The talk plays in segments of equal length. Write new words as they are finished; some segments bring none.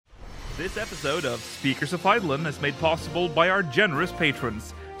This episode of Speakers of Eidolon is made possible by our generous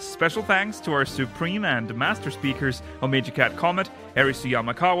patrons. Special thanks to our supreme and master speakers, Omeji Cat Comet, Erisu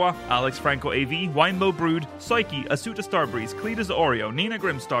Yamakawa, Alex Franco AV, Winebow Brood, Psyche, Asuta Starbreeze, Cletus Oreo, Nina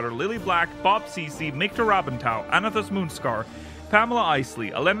Grimstarter, Lily Black, Bob CC, Mikta Rabentau, Anathos Moonscar, Pamela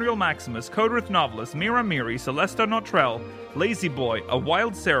Isley, Elendriel Maximus, Codrith Novelist, Mira Miri, Celesta Notrell, Lazy Boy, A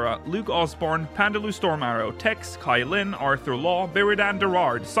Wild Sarah, Luke Osborne, Pandalu Stormarrow, Tex, Kai Lin, Arthur Law, Beridan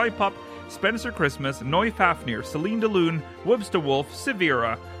Derard, Cypup, Spencer Christmas, Noy Fafnir, Celine DeLune, Webster Wolf,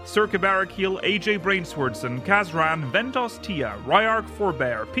 Severa, Circa Barakeel, AJ Brainswordson, Kazran, Ventos Tia, Ryark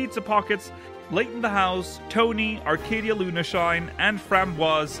Forbear, Pizza Pockets, Leighton the House, Tony, Arcadia Lunashine, and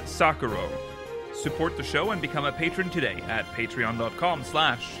Framboise Sakuro. Support the show and become a patron today at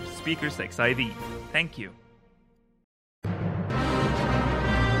patreon.com/speakers6iv. Thank you.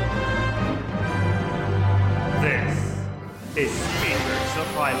 This is Speakers of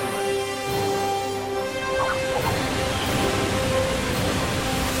Eidolon.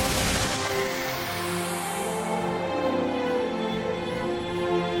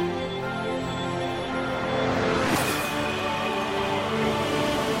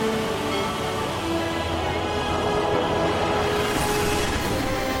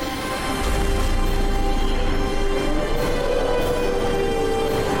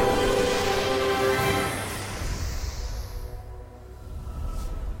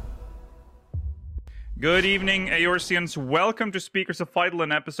 Good evening, Eorzeans. Welcome to Speakers of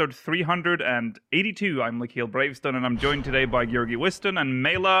Eidolon, episode 382. I'm Lakeel Bravestone, and I'm joined today by Georgi Wiston and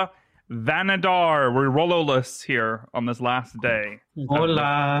Mela Vanadar. We're Rololess here on this last day.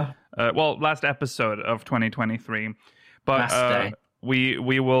 Hola. Last episode of 2023. But Last day.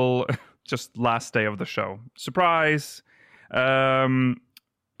 We will just last day of the show. Surprise. This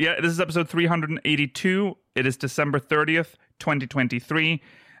is episode 382. It is December 30th, 2023.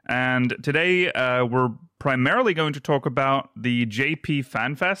 And today we're primarily going to talk about the JP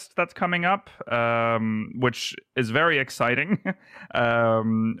FanFest that's coming up, which is very exciting.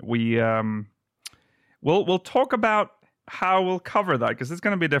 We'll talk about how we'll cover that, because it's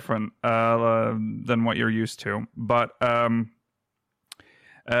going to be different than what you're used to. But we'll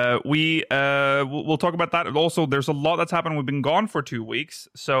talk about that. And also, there's a lot that's happened. We've been gone for 2 weeks,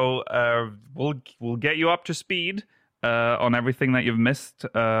 so we'll get you up to speed on everything that you've missed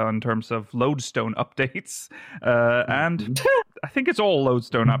in terms of Lodestone updates. And I think it's all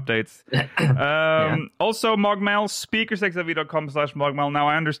Lodestone updates. Also, Mogmail, speakers6iv.com/Mogmail. Now,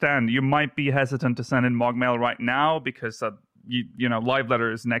 I understand you might be hesitant to send in Mogmail right now because, you know, Live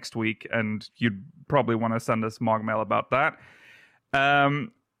Letter is next week, and you'd probably want to send us Mogmail about that.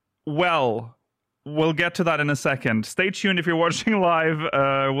 We'll get to that in a second. Stay tuned if you're watching live.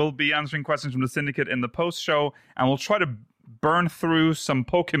 We'll be answering questions from the Syndicate in the post-show, and we'll try to burn through some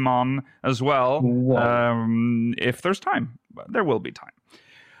Pokemon as well, if there's time. There will be time.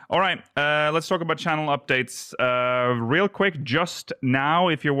 All right, let's talk about channel updates. Real quick, just now,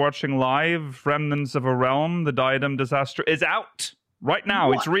 if you're watching live, Remnants of a Realm, the Diadem Disaster, is out right now.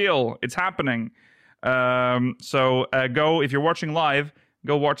 What? It's real. It's happening. So go, if you're watching live,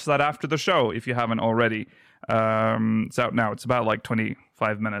 go watch that after the show if you haven't already. It's out now. It's about like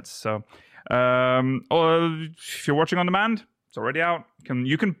 25 minutes. So if you're watching on demand, it's already out.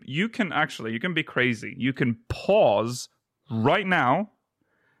 You can be crazy. You can pause right now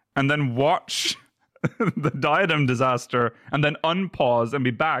and then watch the Diadem Disaster and then unpause and be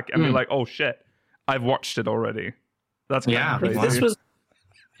back and be like, oh shit, I've watched it already. That's kind of crazy.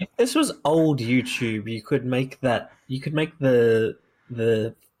 If this was old YouTube, you could make that. You could make the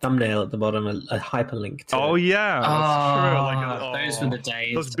thumbnail at the bottom a hyperlink to. Oh yeah, that's true. Those were the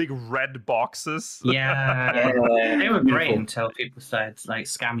days. Those big red boxes. Yeah, they were great until people started like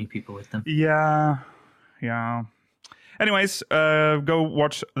scamming people with them. Yeah. Anyways, go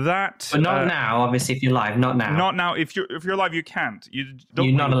watch that. But not now, obviously. If you're live, not now. Not now. If you're live, you can't.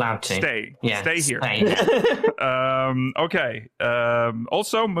 You're not allowed to. Stay. Yeah, stay here. Stay. Okay.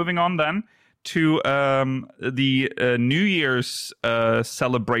 Also, moving on then to the New Year's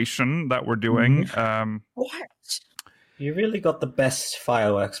celebration that we're doing. What? You really got the best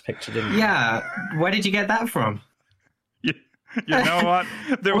fireworks picture, didn't you? Yeah. Where did you get that from? You know what?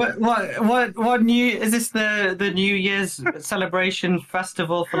 What new is this? The New Year's celebration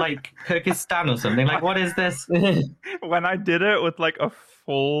festival for like Kyrgyzstan or something? Like, what is this? When I did it with like a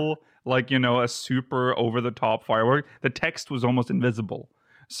full, like, you know, a super over the top firework, the text was almost invisible.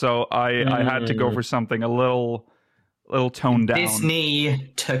 So I had to go for something a little toned down.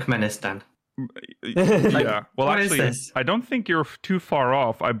 Disney Turkmenistan. Yeah. Well, what actually, is this? I don't think you're too far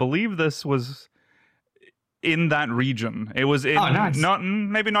off. I believe this was in that region. It was in nice.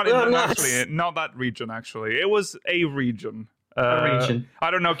 maybe not actually not that region. Actually, it was a region. A region. I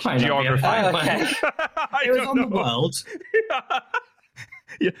don't know Might not be a geography. fine Okay. It was on the world.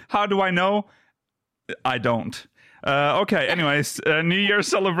 Yeah, how do I know? I don't. Okay. Anyways, New Year's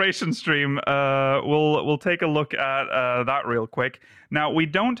celebration stream. We'll take a look at that real quick. Now we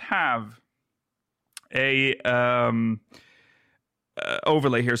don't have a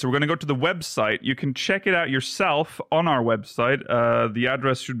overlay here, so we're going to go to the website. You can check it out yourself on our website. The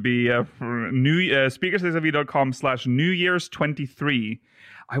address should be speakersavv.com/New Year's 23.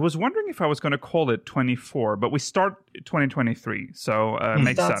 I was wondering if I was going to call it 24, but we start 2023, so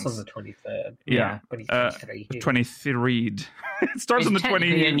makes Starts sense. on the 23rd. Yeah. 23. 23'd. It starts on the 20th.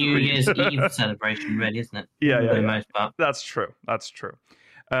 It's a New Year's Eve celebration, really, isn't it? Yeah, For the most part. That's true.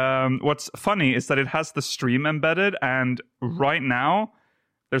 What's funny is that it has the stream embedded, and right now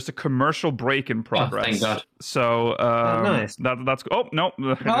there's a commercial break in progress. thank God. So nice. that's oh no,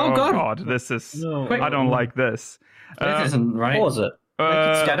 God. this is No. I don't like this. This isn't right. Pause it.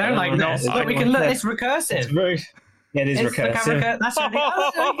 I don't like no, this. I Look, we don't can look. like It's recursive. It's very. It is It's the recursive. camera. That's really.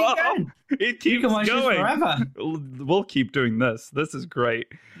 Oh, no, keep going. It You keeps can watch this going. forever. We'll keep doing this. This is great.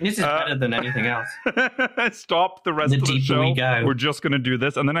 This is better than anything else. Stop the rest The of the deeper show. we go. We're just gonna do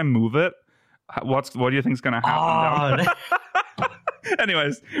this, and then I move it. What do you think's gonna happen? Oh,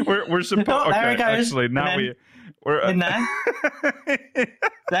 Anyways, we're supposed. Oh, there Okay, it goes. actually, now And then we're in there.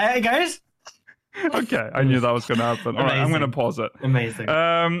 There it goes. Okay, I knew that was going to happen. All right, I'm Amazing. going to pause it. Amazing.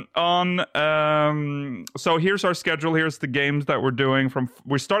 So here's our schedule. Here's the games that we're doing.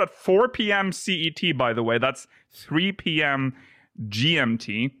 We start at 4 p.m. CET, by the way. That's 3 p.m.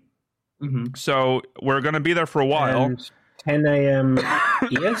 GMT. Mm-hmm. So we're going to be there for a while. And 10 a.m.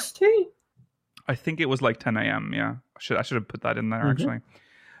 EST? I think it was like 10 a.m. Yeah, I should have put that in there actually.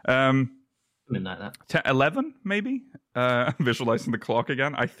 Something like that. 11 maybe. Visualizing the clock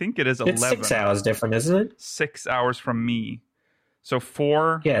again. I think it is 11. It's 6 hours different, isn't it? 6 hours from me. So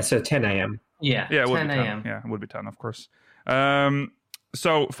 4. Yeah, so 10 a.m. Yeah. Yeah, it would 10 be 10. a.m. Yeah, it would be 10, of course. So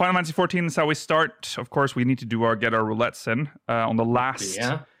Final Fantasy 14 is how we start. Of course, we need to get our roulettes in on the last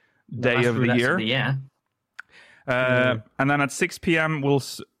day of the year. And then at 6 p.m.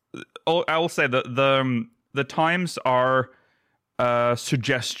 I will say that the times are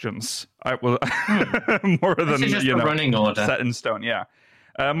suggestions. I will more than just a running order. set in stone. Yeah.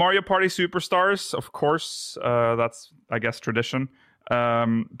 Mario Party Superstars, of course. That's I guess tradition.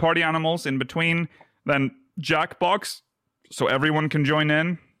 Party Animals in between. Then Jackbox, so everyone can join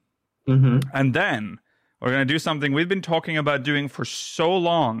in. Mm-hmm. And then we're gonna do something we've been talking about doing for so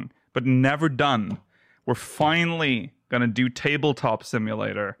long, but never done. We're finally gonna do Tabletop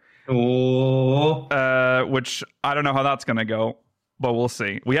Simulator. Oh. Which I don't know how that's gonna go, but we'll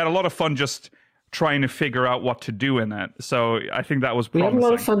see. We had a lot of fun just trying to figure out what to do in it, so I think that was We promising. had a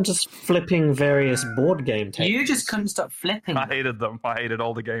lot of fun just flipping various board game tables. You just couldn't stop flipping. I hated them. I hated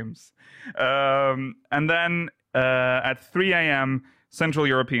all the games. And then at 3 a.m. Central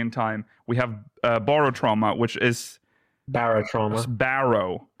European time, we have Borrow Trauma, which is Barrow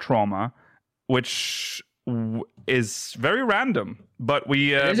Trauma, which is very random, but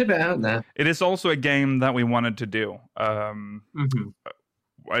we It is a bit out there. it is also a game that we wanted to do.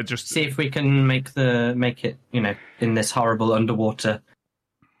 I just See if we can make it, in this horrible underwater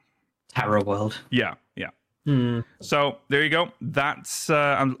terror world. yeah. So there you go. That's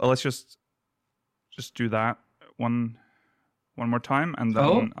let's just do that one more time, and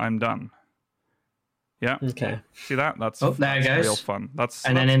then I'm done. Yeah. Okay. See that? That's there it that's goes. real fun.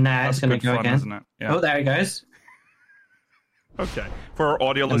 And then in there, it's going to good go fun, again. isn't it? Yeah. Oh, there it goes. Okay. For our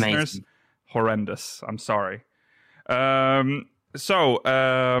audio Amazing. listeners, horrendous. I'm sorry. Anyways,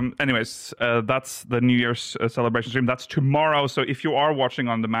 that's the New Year's celebration stream. That's tomorrow. So if you are watching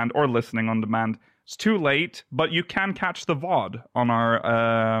on demand or listening on demand, it's too late, but you can catch the VOD on our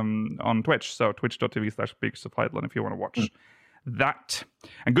on Twitch. So twitch.tv/speakersofheidland if you want to watch that.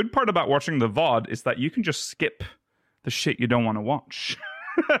 And good part about watching the VOD is that you can just skip the shit you don't want to watch.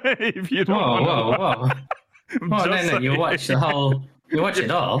 If you don't Whoa. No, you watch the whole. You watch it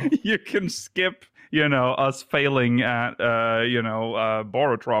all. You can skip, us failing at,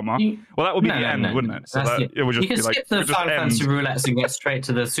 Borrow Trauma. Well, that would be the end, wouldn't it? So it would just you can be like skip the Final Fantasy roulettes and get straight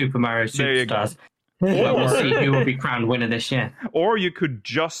to the Super Mario There you go. Superstars. Well, we'll see who will be crowned winner this year. Or you could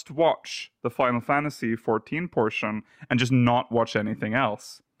just watch the Final Fantasy 14 portion and just not watch anything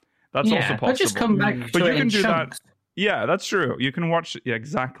else. That's also possible. But just come back But to you it can in do chunks. that. Yeah, that's true. You can watch. Yeah,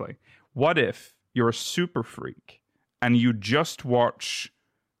 exactly. What if you're a super freak and you just watch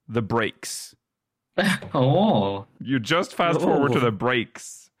the breaks? Oh. You just fast forward to the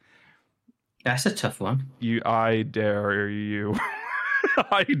breaks. That's a tough one. I dare you.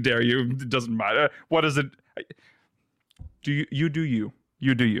 I dare you. It doesn't matter. What is it? You do you.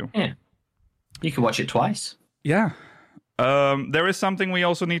 You do you. Yeah. You can watch it twice. Yeah. There is something we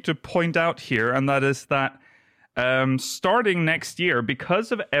also need to point out here, and that is that starting next year,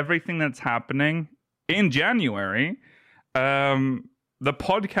 because of everything that's happening in January, the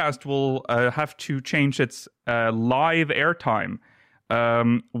podcast will have to change its live airtime.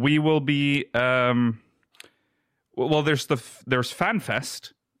 We will be well. There's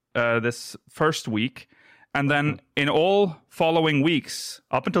FanFest this first week, and then in all following weeks,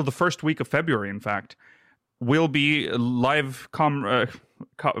 up until the first week of February, in fact, we'll be live.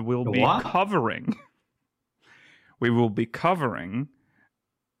 We'll be covering. We will be covering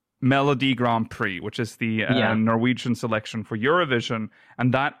Melody Grand Prix, which is the Norwegian selection for Eurovision,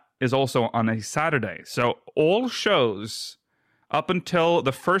 and that is also on a Saturday. So all shows up until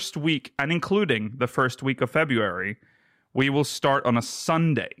the first week, and including the first week of February, we will start on a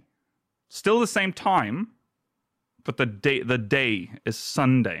Sunday. Still the same time, but the day is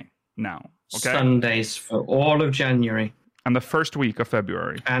Sunday now. Okay? Sundays for all of January. And the first week of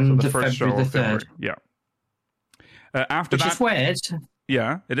February. And so the first February the 3rd. Yeah. After Which that, is weird.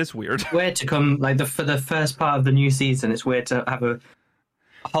 Yeah, it is weird. Weird to come, for the first part of the new season, it's weird to have a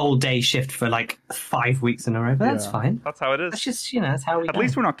whole day shift for 5 weeks in a row, but that's fine. That's how it is. That's just, that's how we At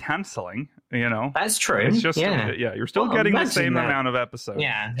least we're not cancelling, That's true. It's just, you're still getting the same amount of episodes.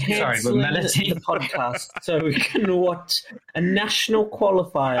 Yeah, sorry, but Melody. The podcast, so we can watch a national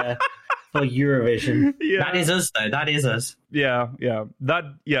qualifier for Eurovision. Yeah. That is us, though. That is us. Yeah.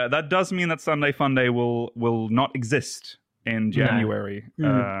 That does mean that Sunday Funday will not exist in January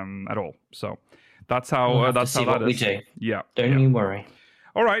at all. So that's how that is. We do. Yeah. Don't you worry.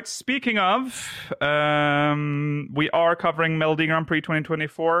 All right. Speaking of, we are covering Melody Grand Prix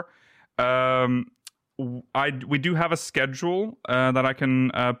 2024. We do have a schedule that I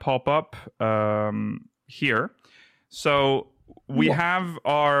can pop up here. So we have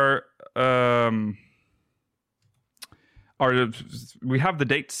we have the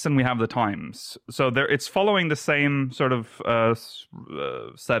dates and we have the times. So it's following the same sort of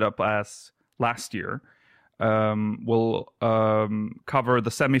setup as last year. We'll cover the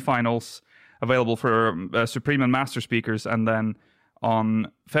semifinals available for Supreme and Master speakers, and then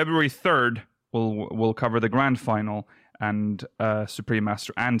on February 3rd, we'll cover the grand final, and Supreme,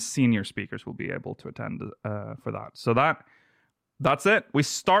 Master, and Senior speakers will be able to attend for that. So that's it. We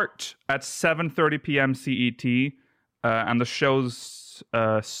start at 7:30 p.m. CET, and the shows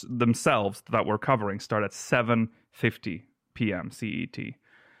themselves that we're covering start at 7:50 p.m. CET.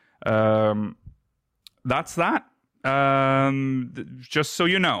 That's that. Just so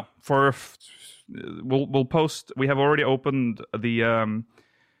you know, we'll post. We have already opened the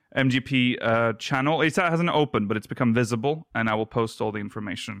MGP channel. It hasn't opened, but it's become visible, and I will post all the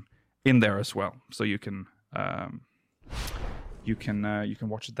information in there as well, so you can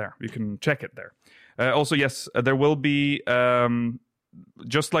watch it there. You can check it there. Also, yes, there will be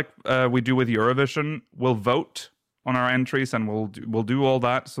just like we do with Eurovision. We'll vote on our entries, and we'll do all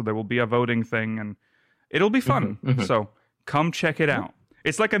that. So there will be a voting thing, and it'll be fun. So come check it out.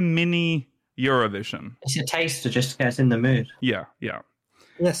 It's like a mini Eurovision. It's a taster just to get us in the mood. Yeah.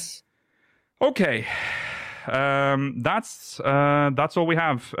 Yes. Okay. That's all we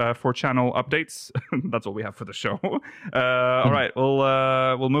have for channel updates. That's all we have for the show. All right,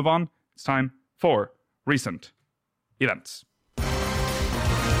 we'll move on. It's time for recent events.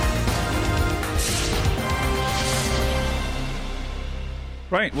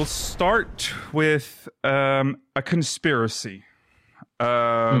 Right, we'll start with a conspiracy.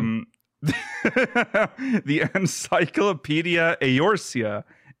 The Encyclopedia Eorzea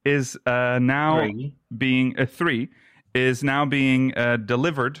is now being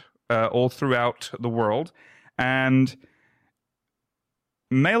delivered all throughout the world, and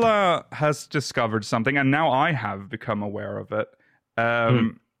Mela has discovered something, and now I have become aware of it.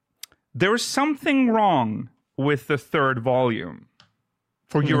 There is something wrong with the third volume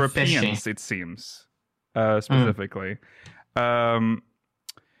for Europeans, it seems, specifically.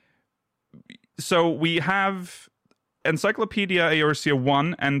 So we have Encyclopedia Eorzea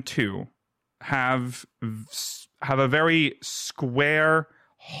 1 and 2 have a very square,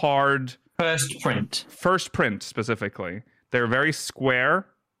 hard... First print, specifically. They're very square,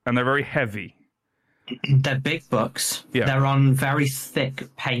 and they're very heavy. They're big books. Yeah. They're on very thick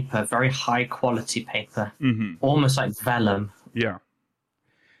paper, very high-quality paper. Almost like vellum. Yeah.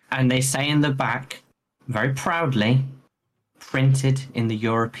 And they say in the back, very proudly, printed in the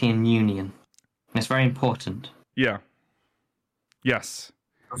European Union. It's very important. Yeah. Yes.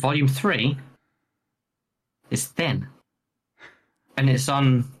 Volume 3, is thin, and it's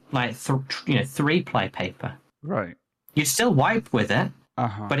on like 3-ply paper. Right. You'd still wipe with it,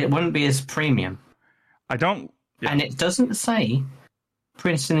 but it wouldn't be as premium. I don't. Yeah. And it doesn't say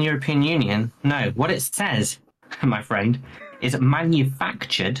printed in the European Union. No, what it says, my friend, is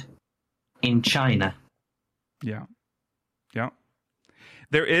manufactured in China. Yeah.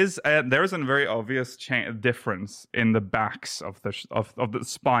 There is a very obvious difference in the backs of the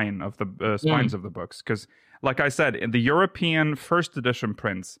spine of the spines of the books, because, like I said, in the European first edition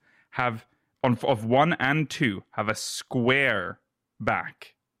prints have of 1 and 2 have a square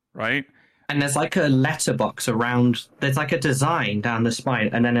back, right? And there's like a letterbox around. There's like a design down the spine,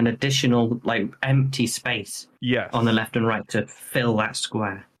 and then an additional like empty space. Yes. On the left and right to fill that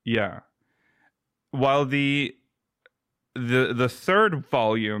square. Yeah. While the third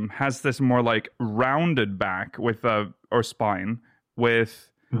volume has this more like rounded back with or spine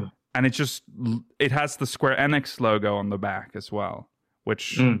with, and it has the Square Enix logo on the back as well,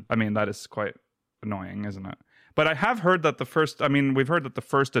 which I mean that is quite annoying, isn't it? But I have heard that we've heard that the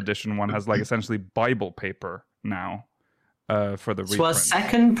first edition one has like essentially Bible paper now for the reprint. So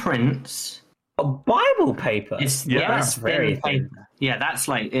second prints. A Bible paper. That's very thin. Yeah, that's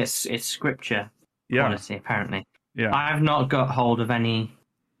like it's scripture quality apparently. Yeah, I've not got hold of any,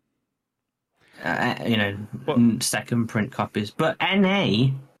 second print copies, but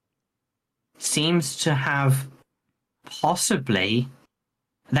NA seems to have possibly.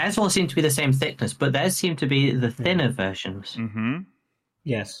 Theirs all seem to be the same thickness, but theirs seem to be the thinner versions. Mm-hmm.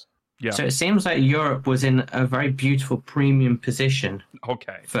 Yes. Yeah. So it seems like Europe was in a very beautiful premium position.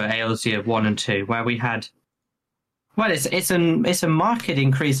 Okay. For Aeosia 1 and 2, where we had. Well, it's a marked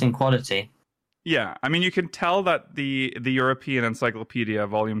increase in quality. Yeah, I mean, you can tell that the European Encyclopedia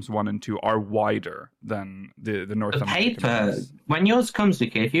volumes 1 and 2 are wider than the North American paper. ones. When yours comes,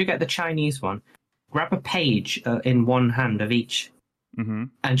 Vicky, if you get the Chinese one, grab a page in one hand of each,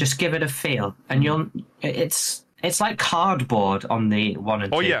 and just give it a feel, and it's like cardboard on the 1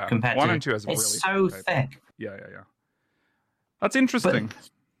 and 2. Oh yeah, compared 1 to, and 2 is really so thick. thick. Yeah. That's interesting.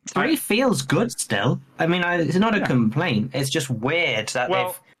 But 3 feels good still. I mean, it's not a complaint. It's just weird that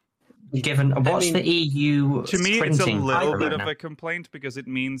they've given. The EU? To me, it's a printing little bit now? of a complaint because it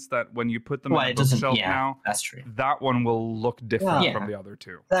means that when you put them on it the doesn't. bookshelf Yeah, now, that's true. that one will look different Yeah. from the other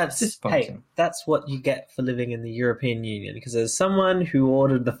two. That's what you get for living in the European Union. Because as someone who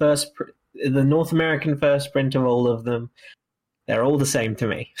ordered the North American first print of all of them, they're all the same to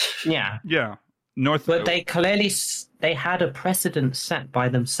me. Yeah. But they clearly had a precedent set by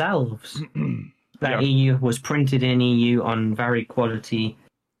themselves. That EU was printed in EU on very quality,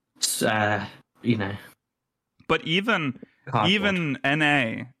 But even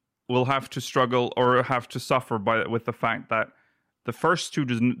NA will have to struggle or have to suffer with the fact that the first two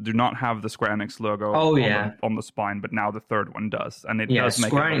do not have the Square Enix logo on the spine, but now the third one does, and it does make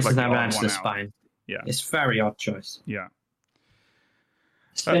Square it Enix look like never the odd adds one the out. spine. Yeah, it's very odd choice. Yeah,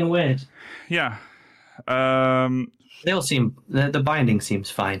 it's been weird. Yeah, they all seem the binding seems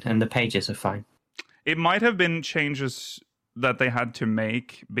fine, and the pages are fine. It might have been changes that they had to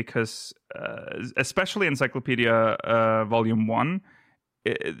make because, especially Encyclopedia Volume 1,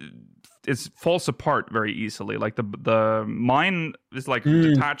 it falls apart very easily. Like the mine is like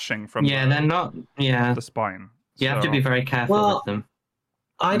detaching from they're not the spine. You have to be very careful with them.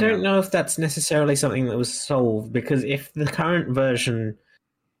 I don't know if that's necessarily something that was solved, because if the version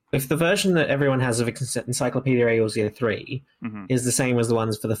that everyone has of Encyclopedia Eorzea 3 is the same as the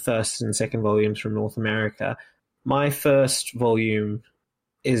ones for the first and second volumes from North America, my first volume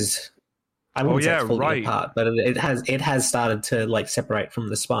is, I wouldn't say it's fully apart, but it has started to like separate from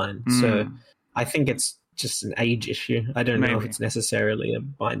the spine. So I think it's just an age issue. I don't know if it's necessarily a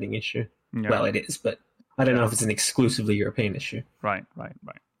binding issue. Yeah. Well, it is, but I don't know if it's an exclusively European issue. Right.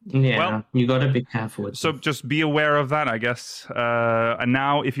 Yeah, well, you got to be careful with so them. Just be aware of that, I guess. And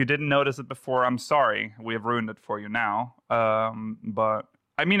now, if you didn't notice it before, I'm sorry. We have ruined it for you now. But,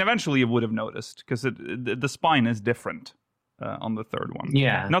 I mean, eventually you would have noticed, because the spine is different on the third one.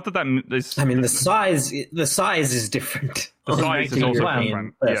 Yeah. Not that is... I mean, the size is different. The size is also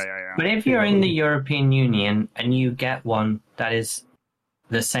different. Yeah. But if you're in the European Union and you get one that is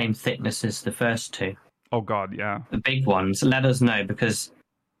the same thickness as the first two... Oh, God, yeah. The big ones, let us know, because...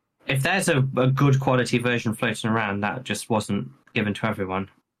 If there's a good quality version floating around that just wasn't given to everyone,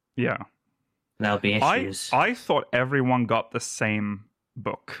 there'll be issues. I thought everyone got the same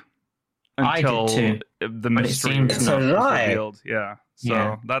book until I did too, the mystery was revealed. Yeah,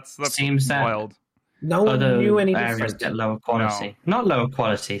 so that's seems wild. No one knew any areas different. get lower quality. No. Not lower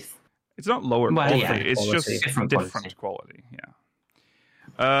quality. It's not lower quality. It's quality. just different quality. Yeah.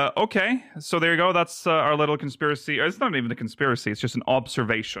 Okay, so there you go. That's our little conspiracy. It's not even a conspiracy. It's just an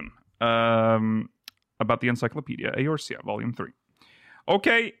observation about the Encyclopedia Eorzea, Volume 3.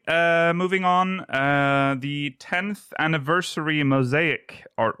 Okay, moving on. The 10th anniversary mosaic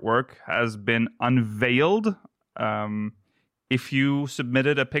artwork has been unveiled. If you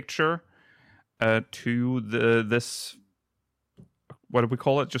submitted a picture to this, what do we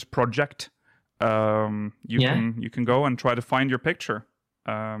call it? Just project. You can go and try to find your picture.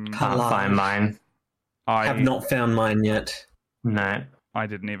 Can't find mine. I have not found mine yet. No. I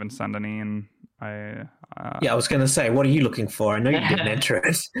didn't even send any in. I was going to say, what are you looking for? I know you didn't enter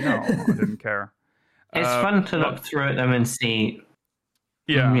it. No, I didn't care. It's fun to look through them and see,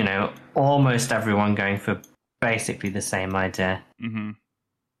 almost everyone going for basically the same idea. Mm-hmm.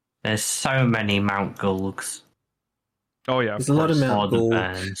 There's so many Mount Gulgs. Oh, yeah. There's a lot of Mount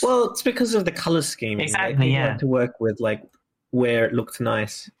Gulgs. Well, it's because of the color scheme. Exactly, like to work with, where it looked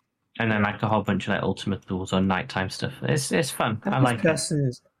nice. And then, a whole bunch of, Ultimate Duels on nighttime stuff. It's fun. I like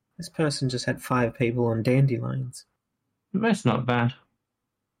it. This person just had 5 people on dandelions. That's not bad.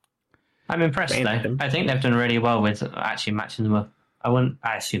 I'm impressed, though. I think they've done really well with actually matching them up.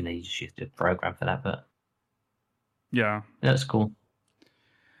 I assume they just used a program for that, but... Yeah. That's cool.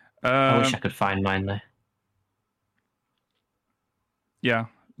 I wish I could find mine, though. Yeah.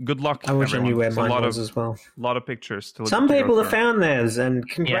 Good luck, I wish everyone. I knew where mine was as well. A lot of pictures to look. Some people have found theirs, and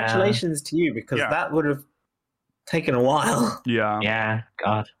congratulations to you, because that would have taken a while. Yeah. Yeah,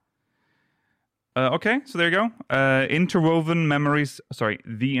 God. Okay, so there you go. Interwoven memories. Sorry,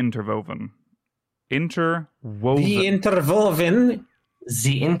 the interwoven. Interwoven. The interwoven.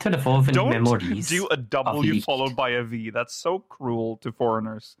 The interwoven memories. Don't do a W followed by a V. That's so cruel to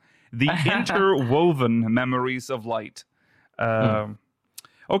foreigners. The interwoven memories of light.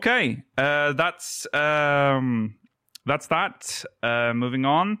 Okay, that's that. Moving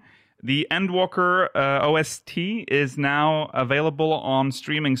on. The Endwalker OST is now available on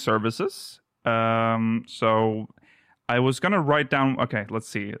streaming services. So I was going to write down... Okay, let's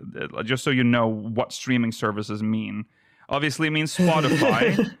see. Just so you know what streaming services mean. Obviously, it means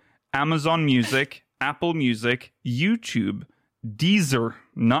Spotify, Amazon Music, Apple Music, YouTube, Deezer,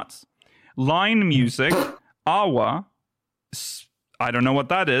 nuts, Line Music, Awa, I don't know what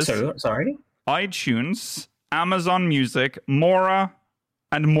that is. Sorry? iTunes, Amazon Music, Mora,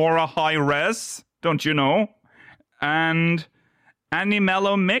 and Mora High Res, don't you know? And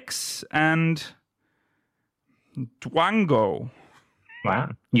Animello Mix and Dwango. Wow.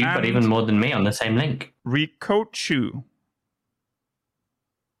 You've got even more than me on the same link. Rikochu.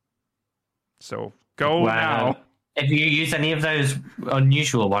 So go now. If you use any of those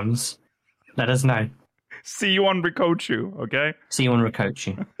unusual ones, let us know. See you on Rikochu, okay? See you on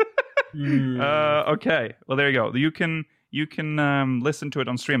Rikochu. Okay. Well, there you go. You can listen to it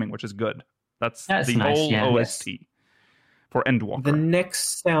on streaming, which is good. That's the nice, whole OST for Endwalker. The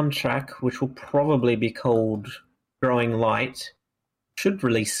next soundtrack, which will probably be called Growing Light, should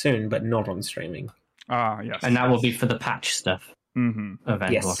release soon, but not on streaming. Ah, yes. And that will be for the patch stuff of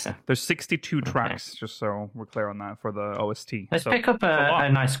Endwalker. Yes. There's 62 tracks, just so we're clear on that, for the OST. Let's pick up a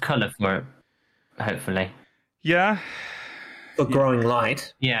nice colour for it, hopefully. Yeah. For Growing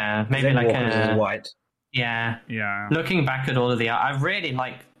Light. Yeah, maybe like a... white. Yeah. Yeah. Looking back at all of the art, I really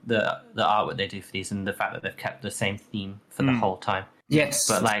like the artwork they do for these, and the fact that they've kept the same theme for the whole time. Yes.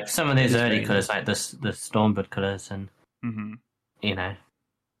 But some of these early colours, like the Stormbird colours, and yeah.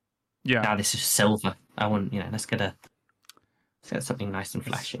 Now this is silver. I want let's get something nice and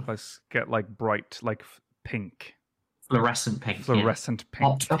flashy. Let's get bright, pink. Fluorescent pink. Fluorescent pink.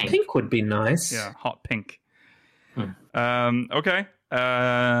 Hot pink. Pink would be nice. Yeah, hot pink. Okay.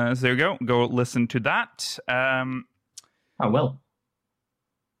 So there you go. Go listen to that. I will.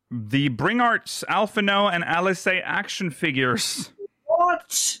 The Bring Arts Alphino and Alice action figures.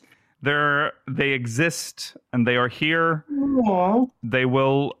 What? They exist and they are here. Aww. They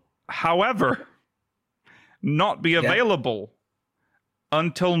will, however, not be available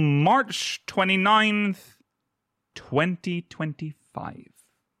until March 29th, 2025.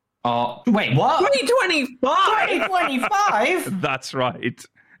 Wait, what? 2025? 2025? That's right.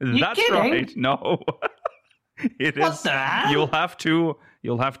 That's kidding? Right. No. It is. What the hell?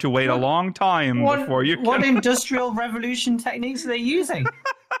 You'll have to wait a long time before you can... What industrial revolution techniques are they using?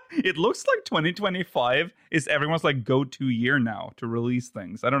 It looks like 2025 is everyone's go-to year now to release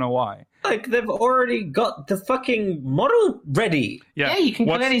things. I don't know why. They've already got the fucking model ready. Yeah, you can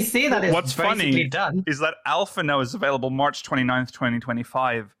clearly see that it's what's funny done. Is that Alphino is available March 29th,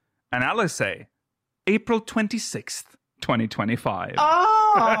 2025, and Alice April 26th, 2025.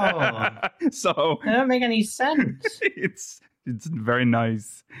 Oh! So That don't make any sense. It's very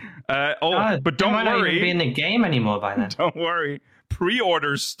nice. But don't might not worry. even be in the game anymore by then. Don't worry.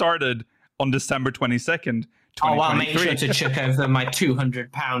 Pre-orders started on December 22nd, 2023. Oh, well, make sure to check over my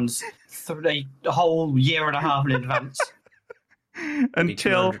 £200 a whole year and a half in advance.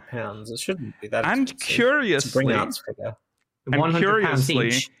 Until £200. It shouldn't be that and expensive. curiously, figure. and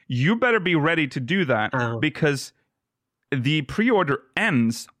curiously, you better be ready to do that because the pre-order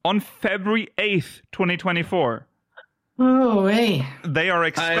ends on February 8th, 2024. Oh, hey. They are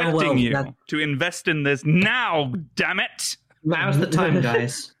expecting you to invest in this now, damn it. Now's the time,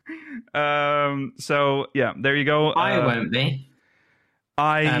 guys. So, yeah, there you go. I won't be.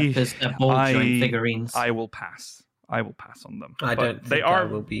 Because they're ball joint figurines. I will pass. I will pass on them. I don't think I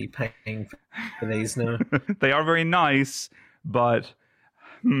will be paying for these now. They are very nice, but...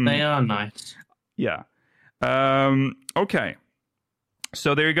 They are nice. Yeah. Okay.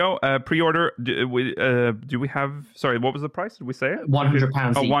 So there you go. Pre-order. Do we have? Sorry, what was the price? Did we say it?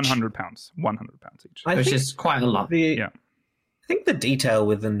 £100 Oh, each. £100. £100 each. Which is quite a lot. Yeah. I think the detail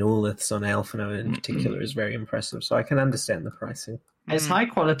with the Nuliths on Alphino in particular is very impressive, so I can understand the pricing. It's high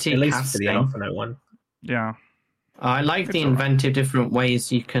quality, at least for the Alphino one. Yeah. I like the inventive different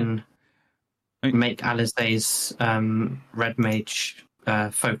ways you can make Alizé's Red Mage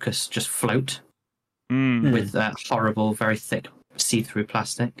focus just float with that horrible, very thick see-through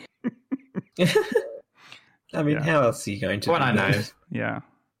plastic. I mean, how else are you going to? What I know. Yeah.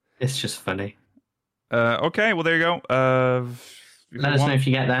 It's just funny. Okay, well there you go. Let us know if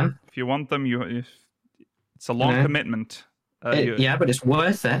you get them. If you want them, it's a long commitment. Yeah, but it's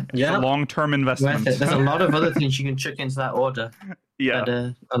worth it. Yeah, it's a long-term investment. Worth it. There's a lot of other things you can chuck into that order. Yeah,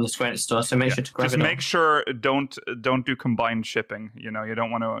 on the Square Enix store. So make sure to grab Just it. make sure don't do combined shipping. You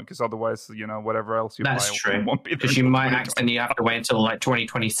don't want to, because otherwise, whatever else you buy won't be there. Because you might accidentally have to wait until like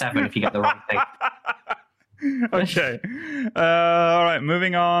 2027 if you get the wrong thing. Okay. All right.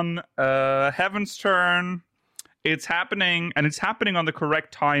 Moving on. Heavensturn. It's happening, and it's happening on the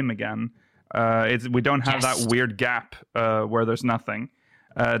correct time again. We don't have that weird gap where there's nothing.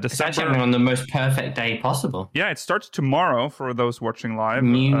 It's actually on the most perfect day possible. Yeah, it starts tomorrow for those watching live.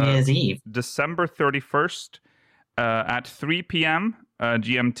 New Year's Eve. December 31st at 3 p.m.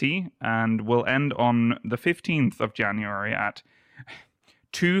 GMT, and will end on the 15th of January at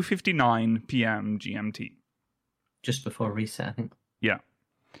 2:59 p.m. GMT. Just before reset, I think. Yeah.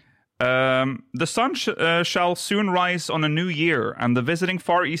 The sun shall soon rise on a new year, and the visiting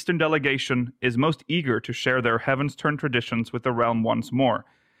Far Eastern delegation is most eager to share their Heavensturn traditions with the realm once more.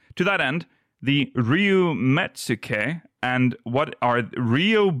 To that end, the Ryu Metsuke and what are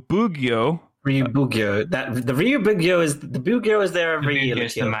Ryubugyo? Ryubugyo. The Ryubugyo is the Bugyo is there every year.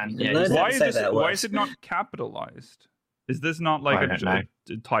 Why is it not capitalized? Is this not like a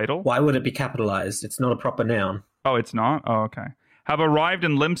title? Why would it be capitalized? It's not a proper noun. Oh, it's not? Oh, okay. Have arrived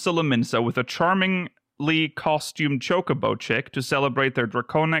in Limsa Laminsa with a charmingly costumed chocobo chick to celebrate their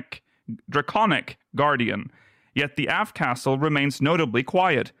draconic guardian. Yet the Aft Castle remains notably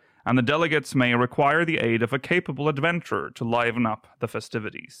quiet, and the delegates may require the aid of a capable adventurer to liven up the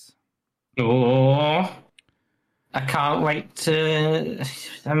festivities. Oh, I can't wait to...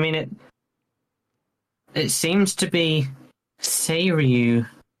 I mean, it seems to be Seiryu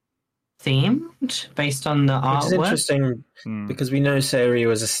themed based on the artwork. Which is interesting because we know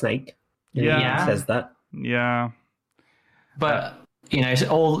Seiryu is a snake. Yeah. It says that. Yeah. But, it's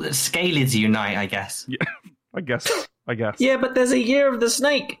all Scalids unite, I guess. Yeah, I guess. Yeah, but there's a year of the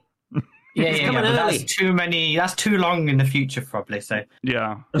snake. Yeah, but that's too many. That's too long in the future, probably. So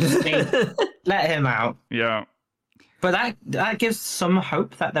yeah, let him out. Yeah, but that gives some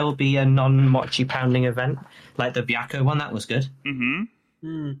hope that there will be a non-mochi pounding event like the Byakko one. That was good.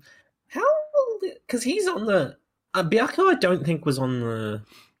 Mm-hmm. How? Because he's on the Byakko. I don't think was on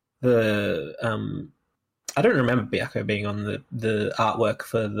the I don't remember Byakko being on the artwork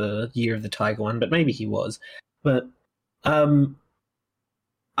for the Year of the Tiger one, but maybe he was. But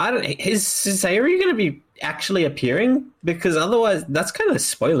I don't. Is Seiryu going to be actually appearing? Because otherwise, that's kind of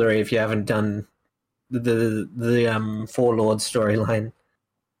spoilery if you haven't done the Four Lords storyline.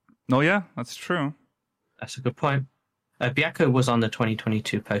 Oh yeah, that's true. That's a good point. Byakko was on the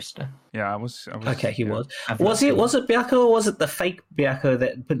 2022 poster. Yeah, I was okay, he yeah. was. Was it Byakko or was it the fake Byakko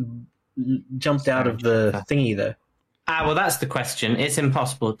that jumped out of the thingy though? Well, that's the question. It's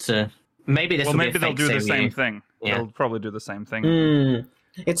impossible to. Maybe this. Well, maybe they'll do the same thing. Yeah. They'll probably do the same thing.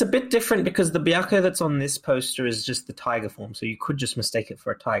 It's a bit different because the Byakko that's on this poster is just the tiger form, so you could just mistake it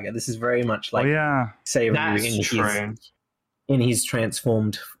for a tiger. This is very much like Seiryu in his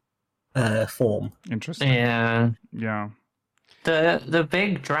transformed form. Interesting. Yeah. Yeah. The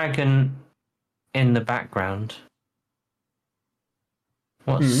big dragon in the background.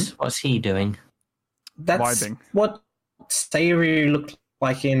 What's he doing? That's Vibing. what Sayuri looked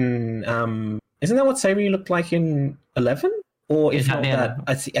like in. Isn't that what Sayuri looked like in 11? Or if not that,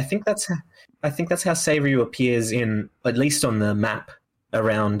 I think that's how Sayuri appears in, at least on the map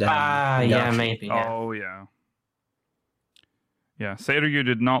around. Yeah, maybe. Yeah. Oh yeah. Yeah, Seiryu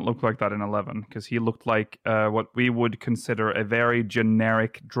did not look like that in 11 because he looked like what we would consider a very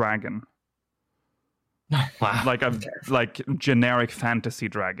generic dragon. Wow. Like generic fantasy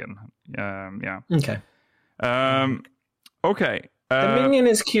dragon. Yeah. Okay. Okay. The minion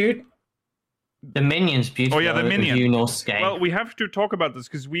is cute. The minion's beautiful. Oh yeah, the minion. Yunosuke. Well, we have to talk about this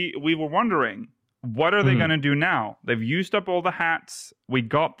because we were wondering, what are they going to do now? They've used up all the hats. We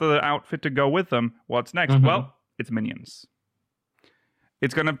got the outfit to go with them. What's next? Well, it's minions.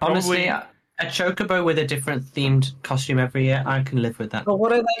 It's going to probably... Honestly, a chocobo with a different themed costume every year, I can live with that. But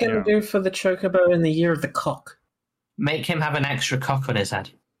what are they going to do for the chocobo in the year of the cock? Make him have an extra cock on his head.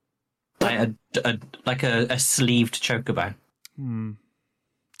 Like a sleeved chocobo.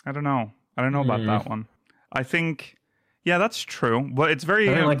 I don't know. I don't know about that one. I think... Yeah, that's true. But it's very...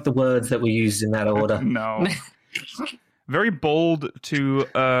 I don't like the words that were used in that order. No. Very bold to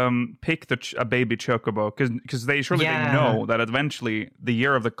pick a baby chocobo because they know that eventually the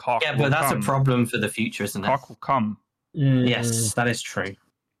year of the cock. Yeah, but that's a problem for the future, isn't it? Cock will come. Yes, that is true.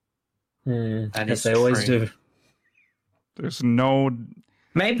 That is they always do. There's no.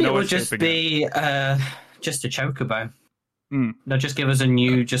 Maybe it will just be just a chocobo. They'll just give us a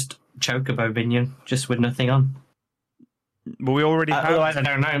new just chocobo minion, just with nothing on. But we already have. Otherwise, I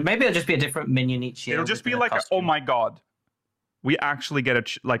don't know. Maybe it'll just be a different minion each year. It'll just be like, oh my god, we actually get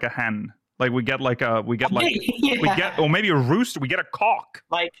a hen. Like we get or maybe a rooster. We get a cock.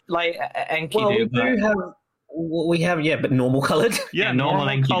 Like Enkidu. Well, we have but normal colored. Yeah,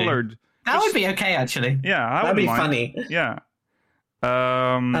 normal colored. That would be okay, actually. Yeah, that'd be funny. Yeah.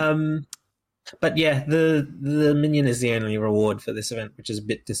 But yeah, the minion is the only reward for this event, which is a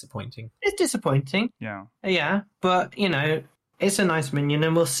bit disappointing. It's disappointing. Yeah. Yeah, but, it's a nice minion,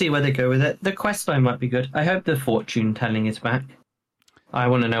 and we'll see where they go with it. The questline might be good. I hope the fortune telling is back. I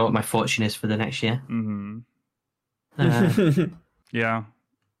want to know what my fortune is for the next year. Yeah.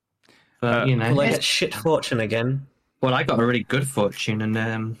 But, Will I get shit fortune again? Well, I got a really good fortune,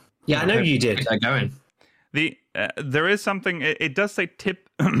 and... yeah, I know you did. They're going. There is something. It does say tip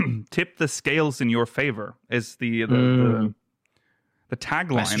the scales in your favor. Is the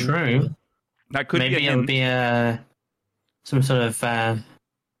tagline? That's true. That could maybe be it'll be some sort of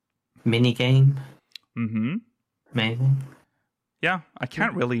mini game. Maybe. Yeah, I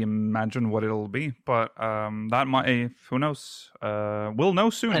can't really imagine what it'll be, but that might. Who knows? We'll know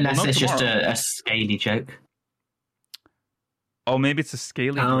soon. Unless it's just a scaly joke. Oh, maybe it's a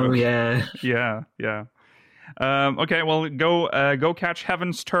scaly joke. Oh yeah. Yeah. Okay, well, go catch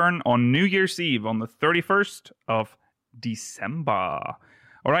Heavensturn on New Year's Eve on the 31st of December.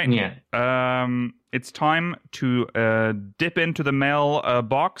 All right. Yeah. It's time to dip into the mail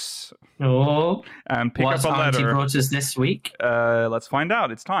box and pick up a letter. What's Auntie brought us this week? Let's find out.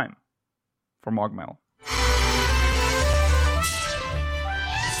 It's time for Mogmail.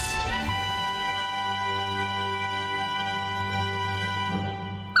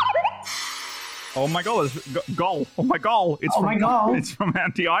 Oh my god, it's Gull. Oh my god. It's from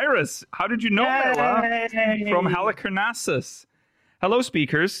Auntie Iris. How did you know, Mela? From Halicarnassus. Hello,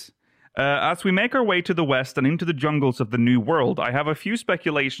 speakers. As we make our way to the west and into the jungles of the New World, I have a few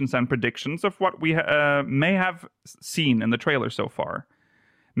speculations and predictions of what we may have seen in the trailer so far.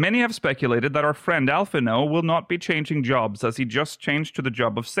 Many have speculated that our friend Alphino will not be changing jobs, as he just changed to the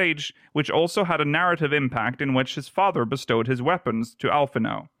job of Sage, which also had a narrative impact in which his father bestowed his weapons to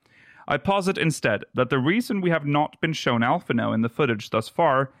Alphino. I posit instead that the reason we have not been shown Alphino in the footage thus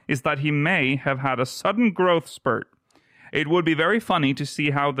far is that he may have had a sudden growth spurt. It would be very funny to see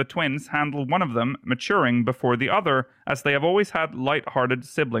how the twins handle one of them maturing before the other, as they have always had light-hearted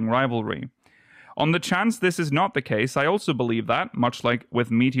sibling rivalry. On the chance this is not the case, I also believe that, much like with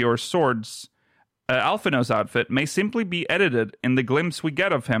Meteor's swords, Alphino's outfit may simply be edited in the glimpse we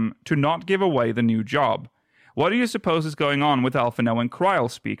get of him to not give away the new job. What do you suppose is going on with Alphino and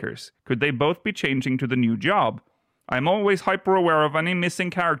Kryl, speakers? Could they both be changing to the new job? I'm always hyper-aware of any missing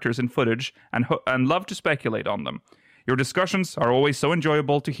characters in footage and love to speculate on them. Your discussions are always so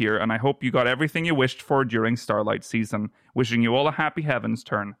enjoyable to hear, and I hope you got everything you wished for during Starlight season. Wishing you all a happy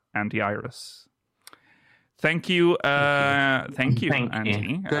Heavensturn, Auntie Iris. Thank you,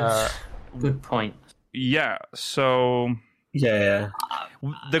 Auntie. Good point. Yeah, so Yeah.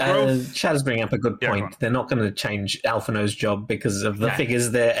 The growth. Chad's bringing up a good point. They're not going to change Alphino's job because of the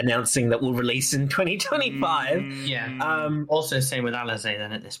figures they're announcing that will release in 2025. Yeah. Also, same with Alizé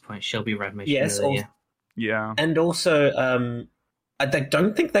then at this point. She'll be Red Mission. Yes. Yeah. And also, I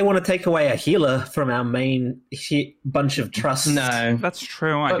don't think they want to take away a healer from our main bunch of trusts. No. That's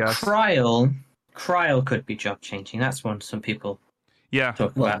true, I guess. Kryl could be job changing. That's one some people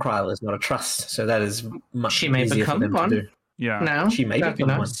talk about. Kryl is not a trust, so that is much she may easier for them one. to do. Yeah. Now, she may become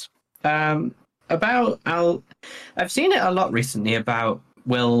nice. One. I've seen it a lot recently about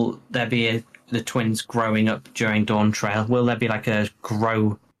will there be the twins growing up during Dawn Trail? Will there be like a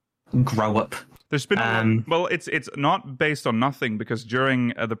grow up? There's been it's not based on nothing because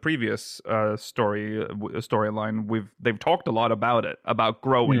during the previous storyline they've talked a lot about it, about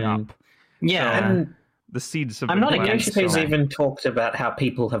growing up. Yeah, so, and the seeds have. I'm not against it. He's even talked about how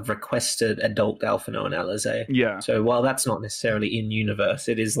people have requested adult Alphino and Alizé. Yeah. So while that's not necessarily in universe,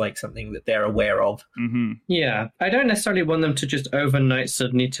 it is like something that they're aware of. Mm-hmm. Yeah, I don't necessarily want them to just overnight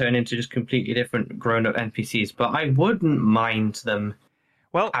suddenly turn into just completely different grown-up NPCs, but I wouldn't mind them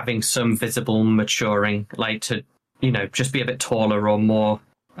having some visible maturing, like to just be a bit taller or more.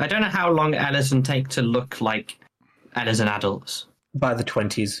 I don't know how long Ellison take to look like Ellison adults. By the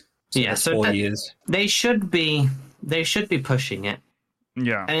 20s. So 4 years. They should be pushing it.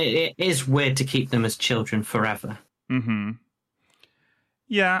 Yeah. And it is weird to keep them as children forever. Mm-hmm.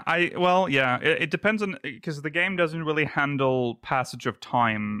 Yeah, it depends on, because the game doesn't really handle passage of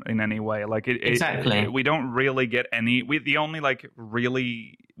time in any way. Like exactly. We don't really get any. We know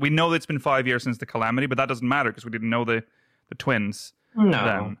that it's been 5 years since the Calamity, but that doesn't matter because we didn't know the twins.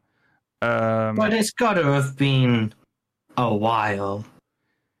 No. Then. But it's got to have been a while.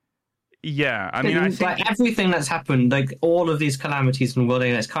 Yeah, I mean, I think like everything that's happened, like all of these calamities and world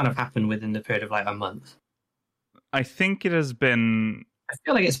events, kind of happened within the period of like a month. I think it has been. I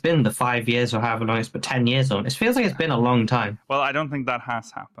feel like it's been the 5 years or however long it's been, 10 years on. It feels like it's been a long time. Well, I don't think that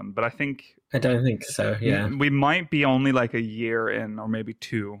has happened, but I don't think so. Yeah, we might be only like a year in, or maybe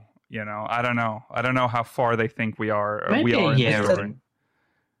 2. I don't know. I don't know how far they think we are. Maybe a year.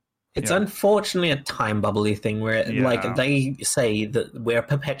 It's unfortunately a time bubbly thing where like they say that we're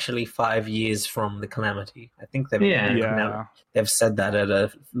perpetually 5 years from the Calamity. I think they've said that at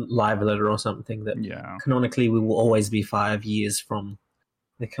a live letter or something that canonically we will always be 5 years from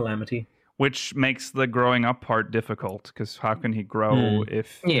the Calamity. Which makes the growing up part difficult because how can he grow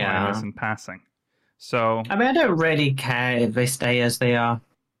if time isn't passing? So I mean, I don't really care if they stay as they are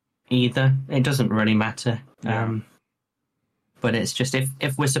either. It doesn't really matter. Yeah. But it's just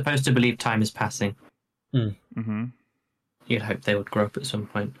if we're supposed to believe time is passing, mm-hmm. you'd hope they would grow up at some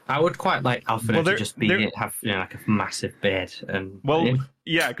point. I would quite like Alphino to just have like a massive beard and. Well,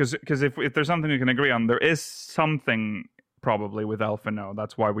 yeah, because if there's something we can agree on, there is something probably with Alphino.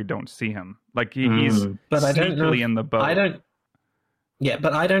 That's why we don't see him. Like he's sneakily in the boat. Yeah,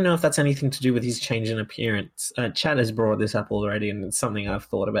 but I don't know if that's anything to do with his change in appearance. Chad has brought this up already, and it's something I've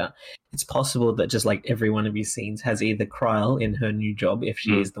thought about. It's possible that just like every one of his scenes has either Kryl in her new job, if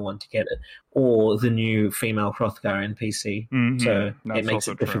she is the one to get it, or the new female Hrothgar NPC. Mm-hmm. So it makes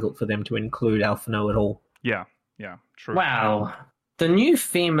it difficult for them to include Alphino at all. Yeah, true. Wow. The new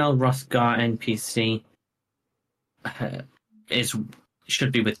female Hrothgar NPC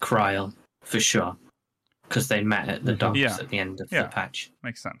should be with Kryl, for sure. Because they met at the docks at the end of the patch.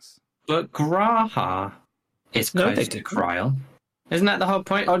 Makes sense. But Graha is close to Kryl. Isn't that the whole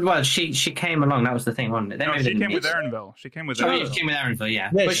point? Oh, well, she came along. That was the thing, wasn't it? She came with Erenville. She came with Erenville,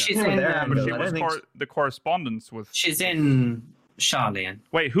 yeah. But she's in the correspondence with... She's in Sharlayan.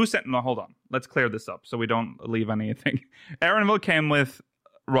 Wait, who sent... No, hold on. Let's clear this up so we don't leave anything. Erenville came with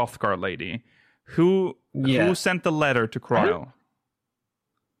Hrothgar Lady. Who sent the letter to Kryl?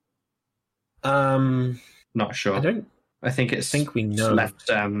 Not sure. I think we know. Left.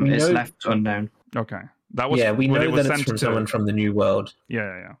 It's left unknown. Okay, that was. Yeah, we know that it's from someone from the New World.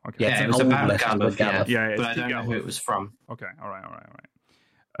 Yeah. Okay. Yeah, it was about Gallup. Yeah, but I don't know who it was from. Okay. All right.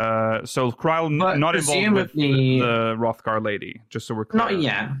 So Kryl not involved with the Hrothgar Lady, just so we're clear. Not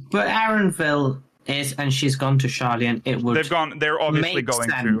yet, but Erenville is, and she's gone to Sharlayan. It would. They're obviously going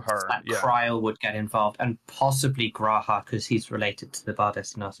through her. That Kryl would get involved, and possibly Graha because he's related to the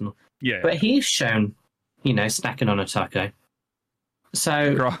Bardestian Arsenal. Yeah. But he's shown. Snacking on a taco.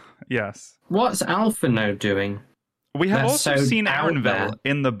 So, yes. What's Alphino doing? We have also seen Erenville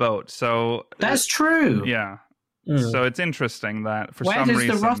in the boat, so... That's true! Yeah. So it's interesting that for some reason... Where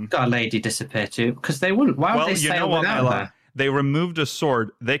does the Hrothgar lady disappear to? Because they wouldn't... Why would they sail without her? They removed a sword.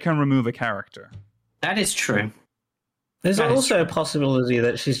 They can remove a character. That is true. There's also a possibility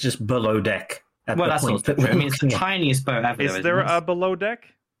that she's just below deck. at Well, the that's point also that true. we're I mean, it's the looking at. tiniest boat ever. Is there a below deck?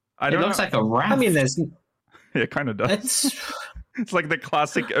 It looks like a raft. I mean, there's It kind of does. It's like the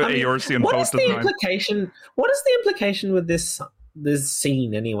classic Eorzean what boat is the design. implication? What is the implication with this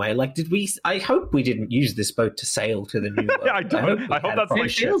scene anyway? Like, did we? I hope we didn't use this boat to sail to the new world. I don't. I hope that's It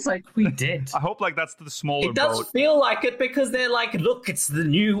like feels like we did. I hope like that's the smaller It does boat. feel like it because they're like, look, it's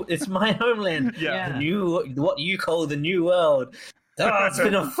my homeland. Yeah. The new, what you call the new world. Oh, it's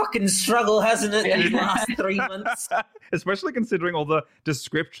been a fucking struggle, hasn't it? These last 3 months. Especially considering all the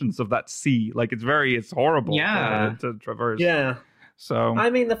descriptions of that sea. Like it's horrible to traverse. Yeah. So I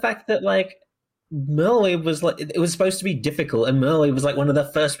mean, the fact that like Merle was like, it was supposed to be difficult, and Merle was like one of the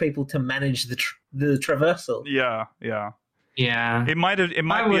first people to manage the traversal. yeah. Yeah. It might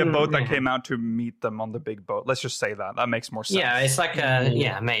be a boat that yeah. came out to meet them on the big boat. Let's just say that. That makes more sense. Yeah, it's like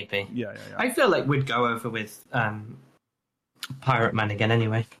maybe. Yeah. I feel like we'd go over with Pirate Man again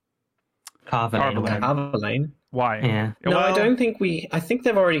anyway. Carver Lane or whatever. Harbour Lane. Why? Yeah. No, I don't think I think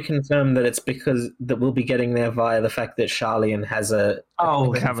they've already confirmed that it's because that we'll be getting there via the fact that Charlian has a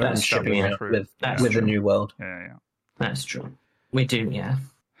Oh, They have a that's shipping true. route true. with the new world. Yeah. That's true. We do, yeah.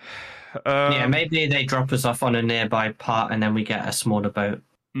 Yeah. Maybe they drop us off on a nearby part and then we get a smaller boat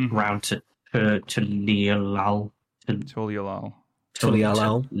round to Lialal. Tulialal.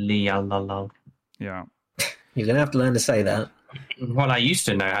 Lialal. Yeah. You're gonna have to learn to say that. Well, I used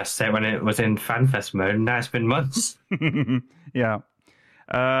to know how to say it when it was in FanFest mode, and now it's been months. Yeah.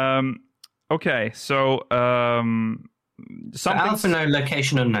 Okay. So something. Alpha no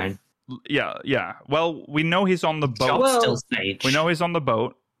location unknown. Yeah. Well, we know he's on the boat. Job still staged. We know he's on the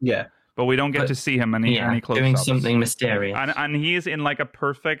boat, Yeah. but we don't get to see him any close doing ups. something mysterious. And he is in like a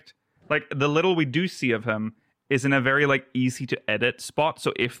perfect, like the little we do see of him is in a very like easy to edit spot.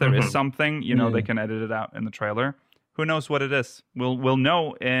 So if there is something, they can edit it out in the trailer. Who knows what it is? We'll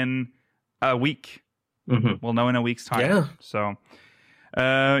know in a week. We'll know in a week's time. Yeah. So,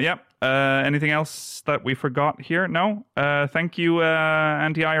 anything else that we forgot here? No. Thank you,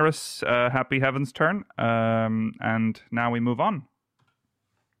 Anti-Iris. Happy Heavensturn. And now we move on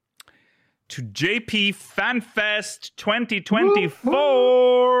to JP FanFest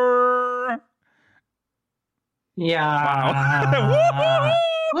 2024. Yeah. Wow.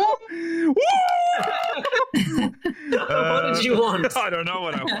 Woo! What did you want? I don't know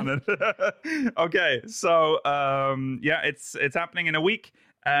what I wanted. Okay, so it's happening in a week,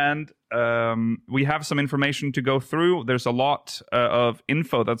 and we have some information to go through. There's a lot of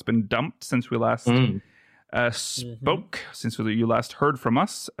info that's been dumped since we last spoke, since you last heard from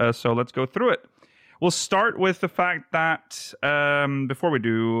us. So let's go through it. We'll start with the fact that before we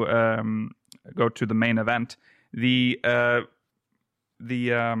do go to the main event, the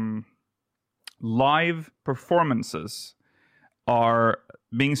live performances are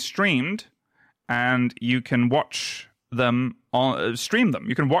being streamed, and you can watch them stream them.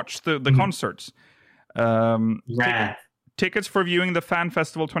 You can watch the concerts. Tickets for viewing the Fan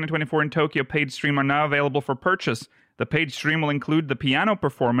Festival 2024 in Tokyo paid stream are now available for purchase. The paid stream will include the piano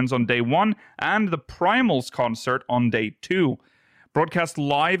performance on day 1 and the Primals concert on day 2. Broadcast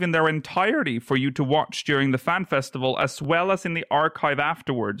live in their entirety for you to watch during the Fan Festival, as well as in the archive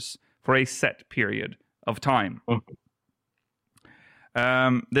afterwards for a set period of time.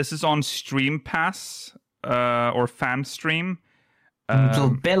 This is on Stream Pass or Fan Stream. It's a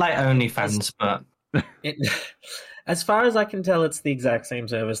bit like OnlyFans, but As far as I can tell, it's the exact same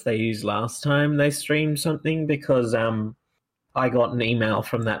service they used last time they streamed something, because I got an email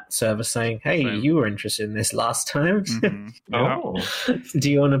from that service saying, hey, you were interested in this last time. Oh.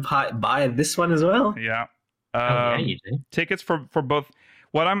 Do you want to buy this one as well? Yeah. Yeah, you do. Tickets for both.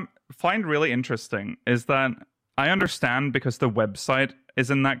 What I find really interesting is that I understand because the website is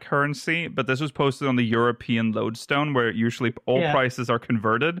in that currency, but this was posted on the European Lodestone, where usually all prices are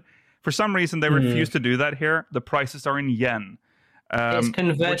converted. For some reason, they refuse to do that here. The prices are in yen. It's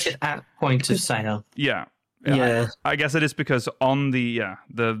converted at point of sale. Yeah. I guess it is because on the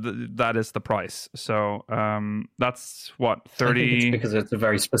that is the price. So that's what 30. I think it's because it's a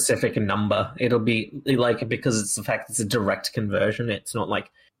very specific number. It'll be like, because it's the fact it's a direct conversion. It's not like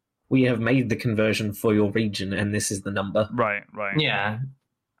we have made the conversion for your region and this is the number. Right. Yeah.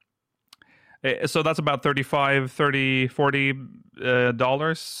 So that's about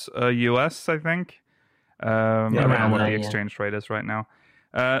 $40 US, I think. I don't know what the exchange rate is right now.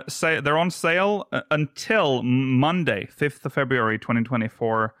 They're on sale until Monday, 5th of February,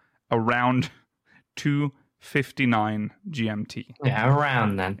 2024, around 2:59 GMT. Yeah,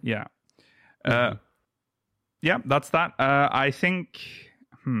 around then. Yeah. Yeah, that's that. I think...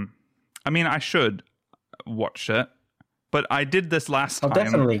 I mean, I should watch it, But I did this last I'll time.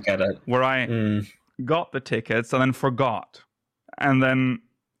 definitely get it. Where I got the tickets and then forgot. And then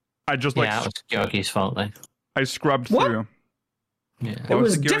I just it was Georgie's fault, though. I scrubbed What? through. Yeah. It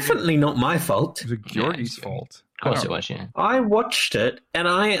was definitely not my fault. It was Georgie's fault. Of course it was, yeah. I watched it, and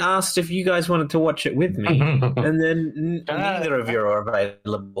I asked if you guys wanted to watch it with me, and then neither of you are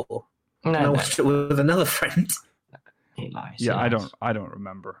available. And I watched it with another friend. He lies. Yeah, I don't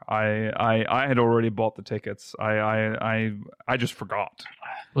remember. I had already bought the tickets. I just forgot.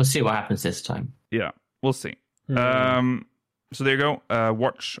 We'll see what happens this time. Yeah, we'll see. So there you go.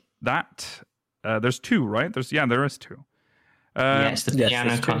 Watch that. There's two, right? There is two. It's the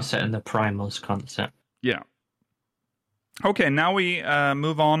piano concert and the Primals concert. Yeah. Okay, now we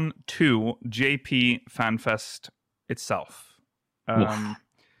move on to JP FanFest itself.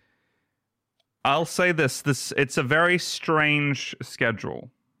 I'll say this: it's a very strange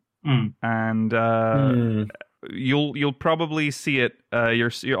schedule, and you'll probably see it.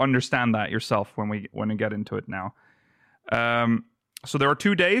 You understand that yourself when we get into it now. So there are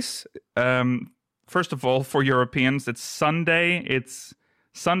 2 days. First of all, for Europeans, it's Sunday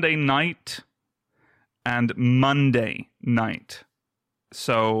night and Monday night.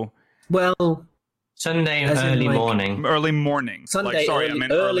 So Sunday early morning. Early morning. Sunday,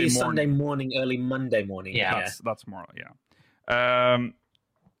 early Sunday morning, early Monday morning. Yeah. That's more, yeah.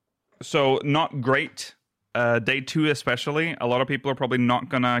 So not great. Day 2 especially. A lot of people are probably not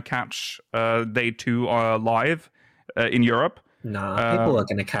going to catch day 2 live in Europe. Nah, people are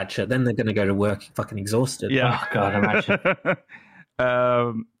going to catch it. Then they're going to go to work fucking exhausted. Yeah. Oh, God, imagine.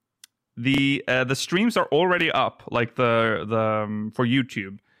 The streams are already up, like the for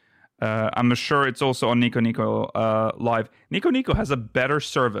YouTube. I'm sure it's also on Nico Nico Live. Nico Nico has a better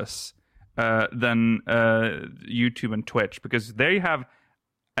service than YouTube and Twitch because they have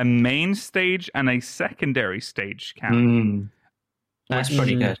a main stage and a secondary stage cam. That's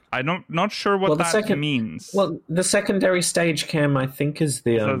pretty good. I'm not sure what that means. Well, the secondary stage cam, I think, is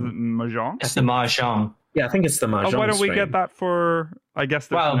the Mahjong. It's the Mahjong. Yeah, I think it's the Mahjong. Why don't we get that for? I guess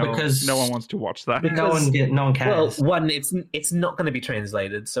because no one wants to watch that. No one cares. Well, one, it's not going to be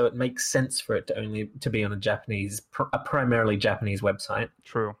translated, so it makes sense for it to be on a primarily Japanese website.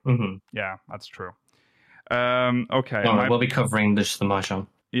 True. Mm-hmm. Yeah, that's true. Okay. We'll be covering just the Mahjong.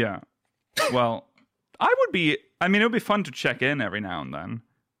 Yeah. Well, it would be fun to check in every now and then.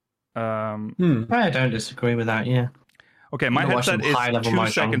 I don't disagree with that, yeah. Okay, my headset is 2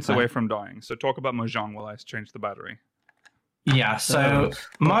 Mahjong seconds away from dying, so talk about Mahjong while I change the battery. Yeah, so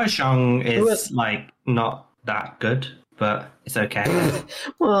Mahjong is, not that good, but it's okay.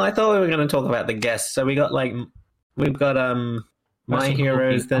 Well, I thought we were going to talk about the guests. So we've got My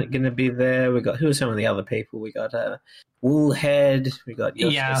Hero's going to be there. We got, who are some of the other people? We got Woolhead. We got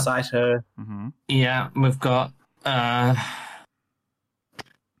Yoshida Saito. Mm-hmm. Yeah, we've got. I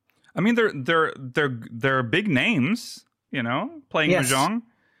mean, they're big names, playing Mahjong.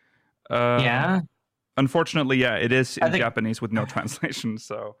 Yeah. Unfortunately, it is in Japanese with no translation.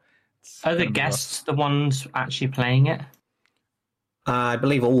 So, are the guests the ones actually playing it? I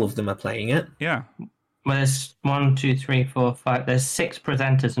believe all of them are playing it. Yeah. Well, there's 1, 2, 3, 4, 5. There's 6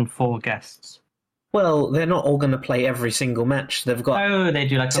 presenters and 4 guests. Well, they're not all going to play every single match. They've got they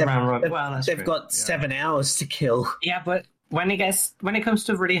do a round robin. Well, that's they've true. got 7 hours to kill. Yeah, but when it comes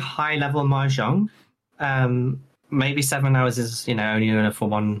to really high level mahjong, maybe 7 hours is only enough for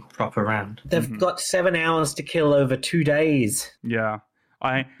one proper round. They've got 7 hours to kill over 2 days. Yeah,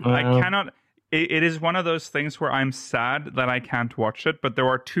 I cannot. It is one of those things where I'm sad that I can't watch it, but there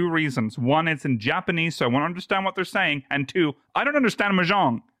are 2 reasons. One, it's in Japanese, so I won't understand what they're saying, and 2, I don't understand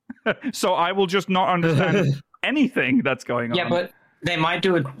mahjong, so I will just not understand anything that's going on. Yeah, but they might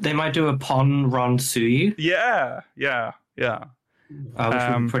do a pon ron suyu. Yeah. Which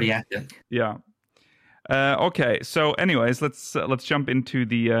would be pretty epic. Yeah. Okay. So, anyways, let's jump into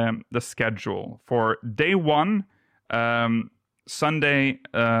the schedule for day 1. Sunday,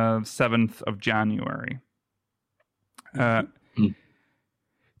 7th of January. The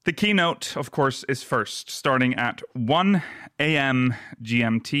keynote, of course, is first, starting at 1 a.m.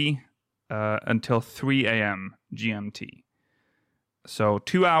 GMT until 3 a.m. GMT. So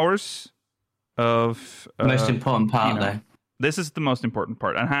 2 hours of... most important part, though. This is the most important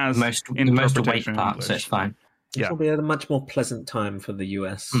part and has the most awake part, so it's fine. It will be at a much more pleasant time for the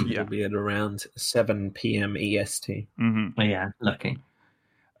US. It will be at around 7 p.m. EST. Mm-hmm. Yeah, lucky.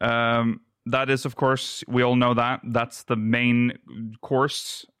 That is, of course, we all know that. That's the main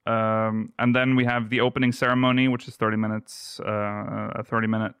course. And then we have the opening ceremony, which is 30 minutes, a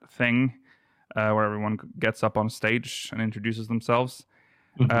 30-minute thing where everyone gets up on stage and introduces themselves.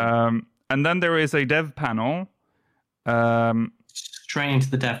 Mm-hmm. And then there is a dev panel Straight into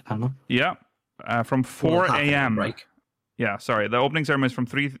the dev panel. Yeah, from 4 a.m. break. Yeah, sorry. The opening ceremony is from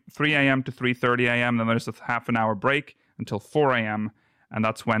 3 a.m. to 3:30 a.m. Then there's a half an hour break until 4 a.m. And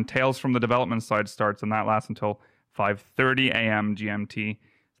that's when Tales from the Development side starts, and that lasts until 5:30 a.m. GMT.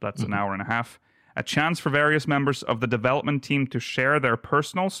 So that's an hour and a half. A chance for various members of the development team to share their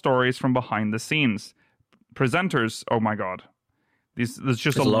personal stories from behind the scenes. Presenters, oh my god. There's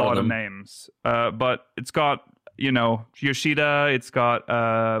just a lot of names. But it's got, Yoshida, it's got,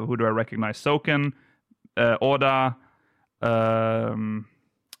 who do I recognize? Soken, Oda,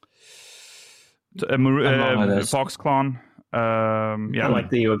 Foxclawn. I like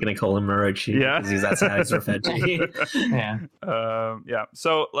that you were going to call him Morochi. Yeah, because that's how he's referred to. Yeah.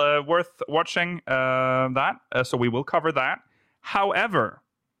 So worth watching that. So we will cover that. However,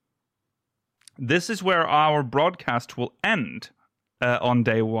 this is where our broadcast will end on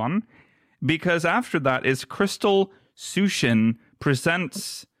day one, because after that is Crystal Sushin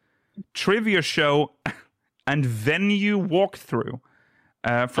presents trivia show and venue walkthrough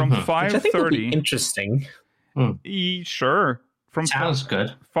from 5:30. Interesting. Sure. Sounds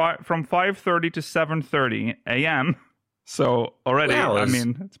good. From 5:30 to 7:30 a.m. So already, I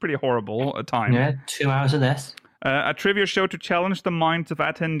mean, it's pretty horrible a time. Yeah, 2 hours of this. A trivia show to challenge the minds of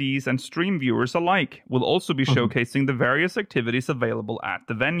attendees and stream viewers alike. Will also be showcasing the various activities available at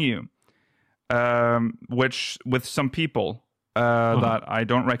the venue, which with some people that I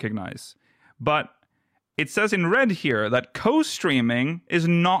don't recognize. But it says in red here that co-streaming is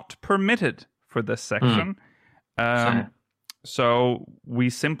not permitted for this section. So we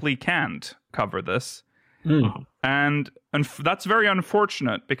simply can't cover this. And that's very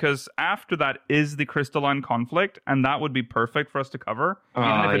unfortunate, because after that is the Crystalline conflict, and that would be perfect for us to cover,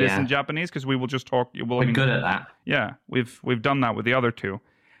 even if it is in Japanese, because we will just talk. We're good at that. Yeah, we've done that with the other two.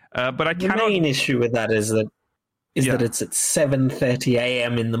 But I cannot. The main issue with that is that it's at 7:30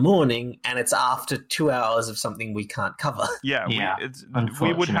 a.m. in the morning, and it's after 2 hours of something we can't cover. Yeah,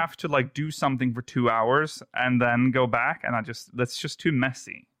 we would have to do something for 2 hours and then go back, and that's just too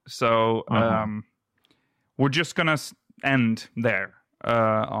messy. So we're just gonna end there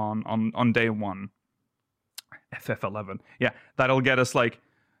on day one. FF11, yeah, that'll get us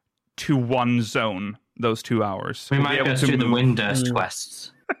to one zone. Those 2 hours. We might go through the Windurst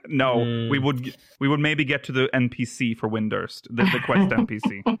quests. No, we would maybe get to the NPC for Windurst, the quest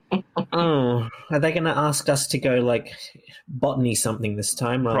NPC. Oh, are they going to ask us to go botany something this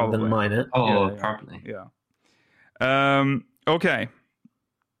time rather than mine it? Oh, probably. Yeah. Okay.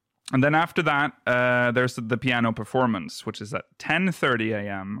 And then after that, there's the piano performance, which is at 10:30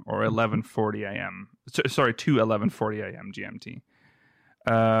 a.m. or 11:40 a.m. Sorry, to 11:40 a.m. GMT.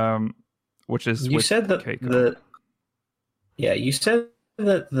 Which is you said that you said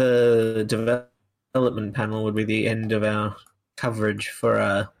that the development panel would be the end of our coverage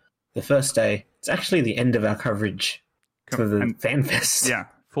for the first day. It's actually the end of our coverage for the FanFest. Yeah,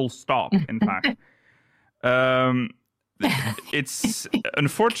 full stop, in fact. It's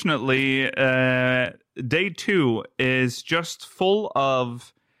unfortunately day 2 is just full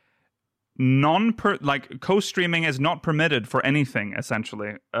of co-streaming is not permitted for anything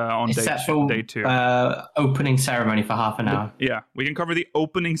essentially on day 2. Opening ceremony for half an hour. Yeah, we can cover the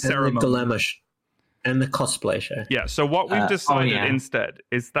opening ceremony. And the dilemma and the cosplay show. Yeah, so what we've decided instead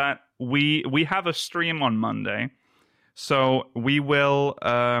is that we have a stream on Monday. So we will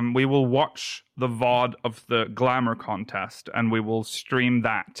watch the VOD of the Glamour contest, and we will stream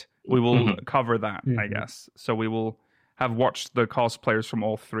that. We will cover that, I guess. So we will have watched the cosplayers from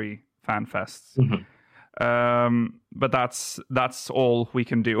all 3 FanFests. But that's all we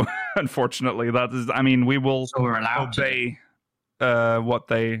can do, unfortunately. That is, we will obey what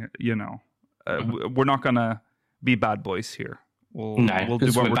they, we're not gonna be bad boys here. We'll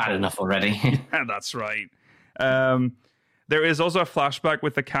do what we're bad enough already. Yeah, that's right. There is also a flashback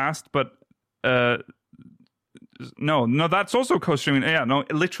with the cast, but no, that's also co-streaming. Yeah, no,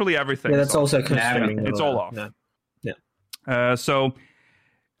 literally everything. Yeah, that's also co-streaming. It's all off. Yeah. So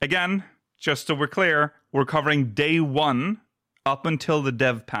again, just so we're clear, we're covering day 1 up until the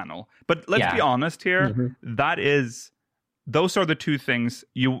dev panel. But let's be honest here. Those are the 2 things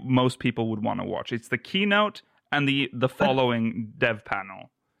most people would want to watch. It's the keynote and the following dev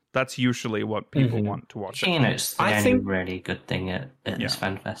panel. That's usually what people want to watch. Keynote's the only really good thing at this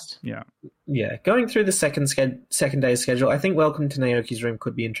FanFest. Yeah. Yeah. Going through the second day's schedule, I think Welcome to Naoki's Room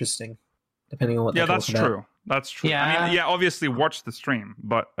could be interesting, depending on what they talk about. True. That's true. Yeah. Obviously watch the stream,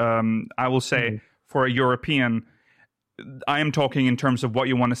 but I will say for a European, I am talking in terms of what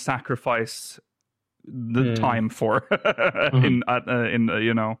you want to sacrifice the time for.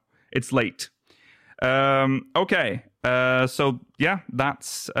 It's late. Okay. So yeah,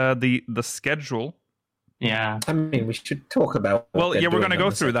 that's the schedule. Yeah. I mean, we should talk about. Well, yeah, we're going to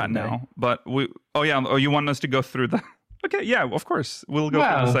go through that now. But you want us to go through that? Okay, yeah, of course, we'll go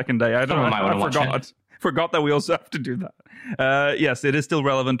through the second day. I forgot that we also have to do that. Yes, it is still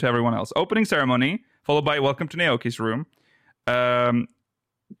relevant to everyone else. Opening ceremony followed by Welcome to Naoki's Room.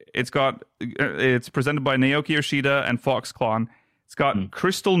 It's presented by Naoki Yoshida and Fox Clan. It's got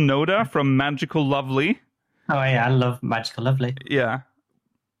Crystal Noda from Magical Lovely. Oh yeah, I love Magical Lovely. Yeah.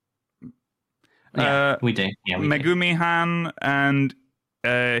 Yeah, we do. Yeah, Megumi Han and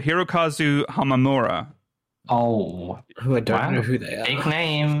Hirokazu Hamamura. Oh, who I don't know who they are. Big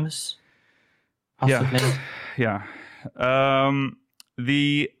names. Possibly. Yeah.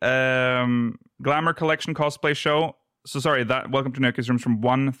 The Glamour Collection cosplay show. So sorry, that Welcome to Naoki's Room from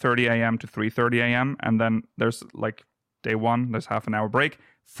 1:30 a.m. to 3:30 a.m. And then there's like day one, there's half an hour break.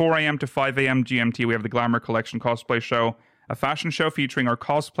 4 a.m. to 5 a.m. GMT, we have the Glamour Collection cosplay show, a fashion show featuring our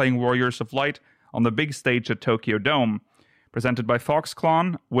cosplaying Warriors of Light on the big stage at Tokyo Dome, presented by Fox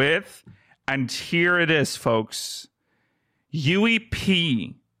Clan with, and here it is, folks, Yui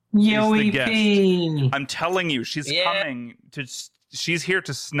P. Yui P. I'm telling you, she's coming to. She's here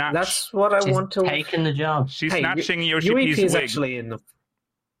to snatch. That's what I want to. Taking the job. She's snatching Yoshi UEP P's is wig. actually in the.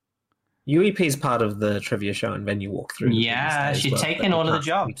 UEP is part of the trivia show and venue walkthrough. Yeah, she's taking all of the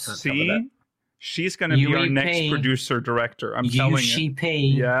jobs. See, she's going to be our next producer director. I'm telling you.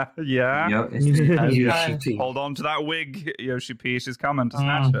 UCP. Yeah. UCP. Hold on to that wig, Yoshi P. She's coming to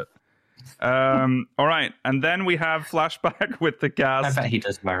snatch it. All right, and then we have flashback with the cast. I bet he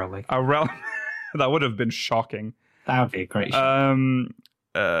does wear a wig. That would have been shocking. That would be a great show.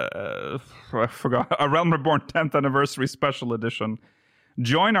 I forgot. A Realm Reborn 10th Anniversary Special Edition.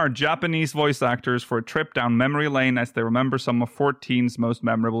 Join our Japanese voice actors for a trip down memory lane as they remember some of 14's most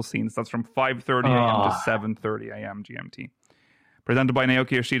memorable scenes. That's from 5:30 a.m. to 7:30 a.m. GMT. Presented by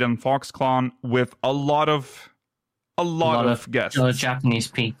Naoki Yoshida and Fox Clan with a lot of guests. A lot of Japanese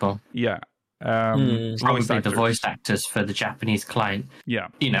people. Yeah. Probably the voice actors for the Japanese client. Yeah.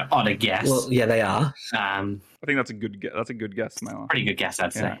 On a guess. Well, yeah, they are. I think that's a good guess. That's a good guess, Mela. Pretty good guess,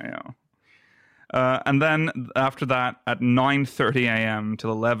 I'd say. Yeah. And then after that, at 9:30 a.m.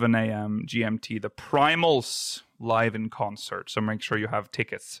 till 11 a.m. GMT, the Primals live in concert. So make sure you have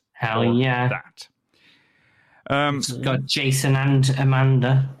tickets. Hell yeah. That. It's got Jason and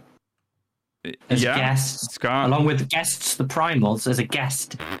Amanda as guests. Along with the guests, the Primals, as a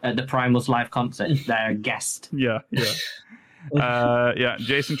guest at the Primals live concert. They're a guest. Yeah.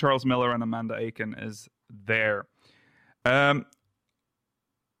 Jason Charles Miller and Amanda Aiken is there.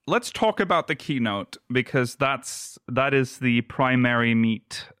 Let's talk about the keynote, because that is the primary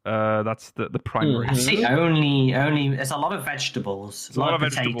meat. That's the primary. That's the only. There's a lot of vegetables. A lot of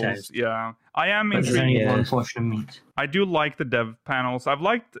potatoes. Vegetables. Yeah, I am intrigued. There's only one portion of meat. I do like the dev panels. I've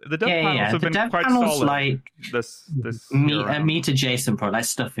liked the dev panels. Have been quite solid. Like this meat adjacent product, like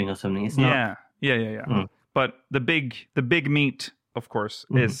stuffing or something. It's not. Yeah. But the big meat, of course,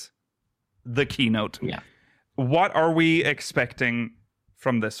 is the keynote. Yeah. What are we expecting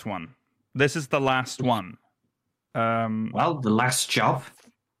from this one? This is the last one. Well, the last job.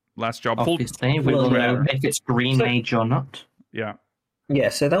 Obviously, we will know if it's Green Mage or not. Yeah. Yeah,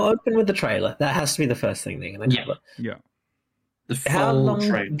 so they'll open with the trailer. That has to be the first thing they're going to cover. Yeah. The full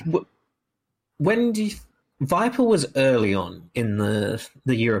trailer. When do you... Viper was early on in the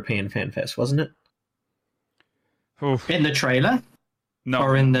European Fan Fest, wasn't it? Oof. In the trailer? No.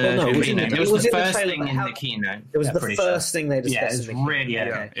 Or in the keynote? It was the first thing in the keynote. It was the first thing they discussed. Yeah, really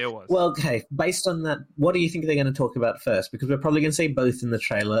okay. It was. Well, okay, based on that, what do you think they're going to talk about first? Because we're probably going to see both in the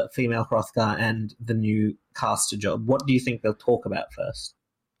trailer, female Hrothgar and the new caster job. What do you think they'll talk about first?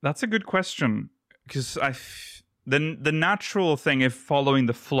 That's a good question. Because the natural thing, if following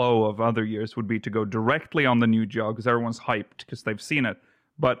the flow of other years, would be to go directly on the new job, because everyone's hyped because they've seen it.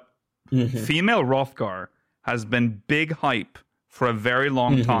 But female Hrothgar has been big hype for a very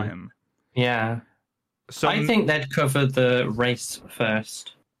long time. Yeah. So I think they'd cover the race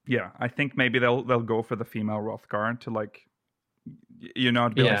first. Yeah, I think maybe they'll go for the female Hrothgar to like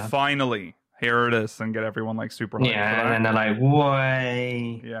finally, here it is, and get everyone like super hyped. Yeah, and then they're like,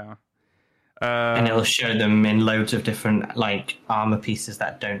 way. Yeah. And it'll show them in loads of different like armor pieces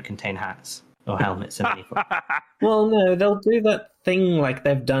that don't contain hats or helmets and Well, no, they'll do that thing like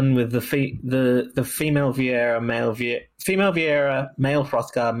they've done with the female Viera, female Viera, male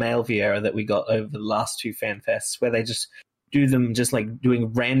Hrothgar, male Viera that we got over the last two fan fests, where they just do them just like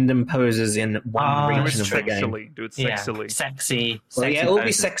doing random poses in one region of the game. Do it sexily. Sexy. Well, yeah, it will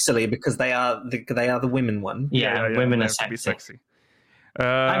be sexily because they are the women one. Yeah, women are sexy.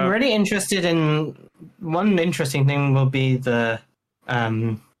 I'm really interested in one interesting thing will be the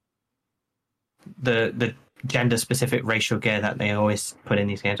gender specific racial gear that they always put in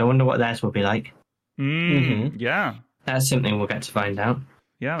these games. I wonder what theirs will be like. Yeah. That's something we'll get to find out.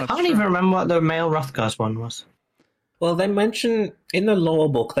 Yeah, that's Can't even remember what the male Hrothgar's one was. Well, they mention in the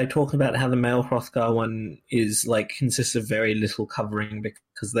lore book, they talk about how the male Hrothgar one is consists of very little covering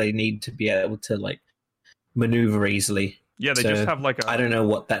because they need to be able to maneuver easily. Yeah, they just have I don't know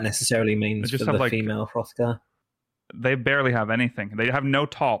what that necessarily means for the female Hrothgar. They barely have anything. They have no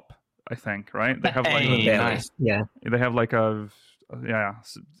top, I think, right? They have nice. Yeah. They have I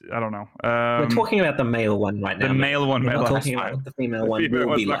don't know. We're talking about the male one right now. The male one. We're not talking about what the female one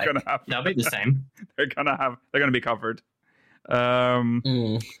will be like. They'll be the same. They're gonna be covered.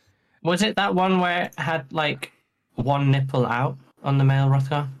 Was it that one where it had one nipple out on the male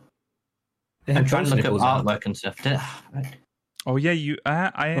Hrothgar? I'm trying to look at artwork and stuff. Oh yeah, you.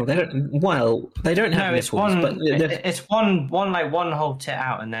 they don't. Well, they don't have nipples. It's one. But it's one one whole tit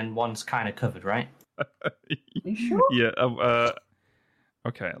out, and then one's kind of covered, right? You sure? Yeah.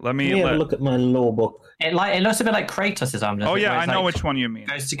 Okay. Let me have a look at my lore book. It looks a bit like Kratos' arm. Oh yeah, I know which one you mean.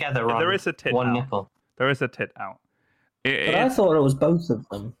 Goes together. On there is a tit one out. nipple. There is a tit out. But I thought it was both of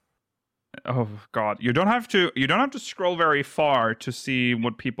them. Oh God! You don't have to scroll very far to see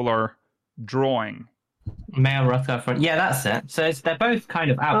what people are drawing. Male Hrothgar front. Yeah, that's it. So they're both kind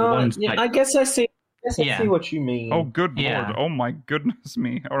of out. One's I guess I see. I see what you mean. Oh, good lord! Oh my goodness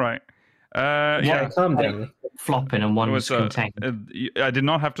me! All right. Calm down. Flopping and one was contained. I did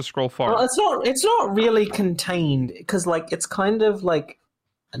not have to scroll far. Well, it's not really contained because it's kind of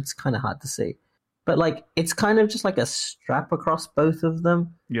it's kind of hard to see, but it's kind of just a strap across both of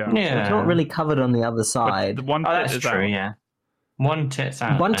them. Yeah. So it's not really covered on the other side. But the one that's true. Out. Yeah. One tit's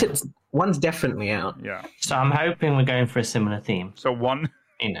out. One's definitely out. Yeah. So I'm hoping we're going for a similar theme. So one.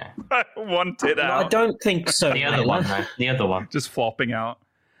 One tit out. No, I don't think so. The other one, though. The other one. Just flopping out.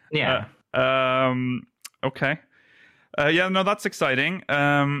 Yeah. Okay. Yeah, no, that's exciting.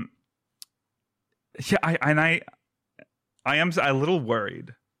 Yeah, I am a little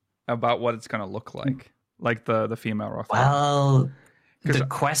worried about what it's going to look like the female Hrothgar. Well, the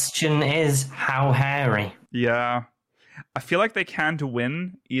question is how hairy. Yeah. I feel like they can't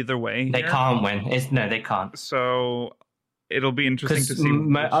win either way. They can't win. No, they can't. So it'll be interesting to see.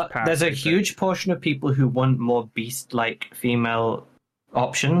 There's a huge portion of people who want more beast-like female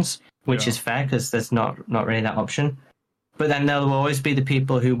options, which is fair because there's not really that option. But then there will always be the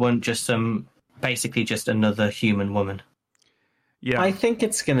people who want basically just another human woman. Yeah, I think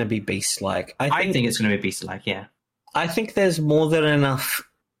it's going to be beast-like. I think it's going to be beast-like. Yeah, I think there's more than enough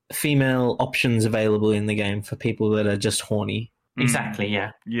female options available in the game for people that are just horny. Exactly,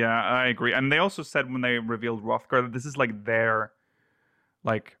 yeah. Yeah, I agree. And they also said when they revealed Hrothgar that this is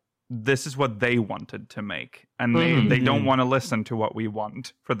this is what they wanted to make. And they don't want to listen to what we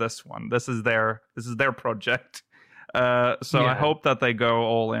want for this one. This is their project. I hope that they go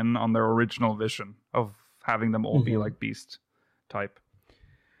all in on their original vision of having them all be like beast type.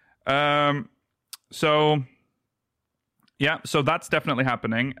 So that's definitely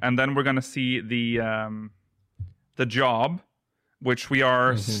happening. And then we're going to see the job, which we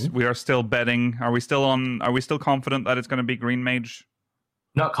are still betting. Are we still confident that it's going to be Green Mage?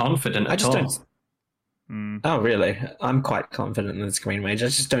 Not confident at all. Oh, really? I'm quite confident that it's Green Mage. I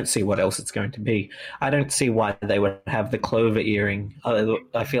just don't see what else it's going to be. I don't see why they would have the clover earring.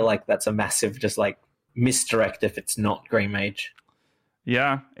 I feel like that's a massive misdirect if it's not Green Mage.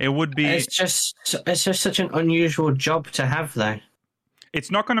 Yeah, it would be. It's just such an unusual job to have, though. It's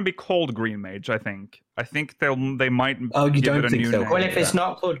not going to be called Green Mage, I think. I think they might. Oh, you don't think so? Well, if it's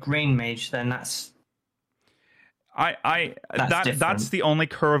not called Green Mage, then that's. That's the only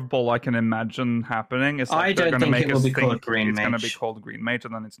curveball I can imagine happening. Is I don't think it will be called Green Mage. It's going to be called Green Mage,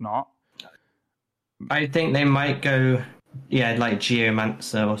 and then it's not. I think they might go, like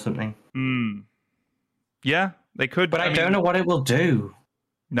Geomancer or something. Yeah, they could. But I don't know what it will do.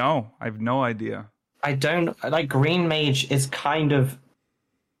 No, I have no idea. I don't Green Mage is kind of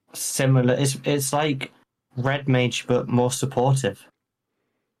similar. It's like Red Mage but more supportive.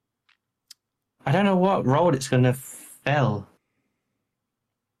 I don't know what role it's going to fill.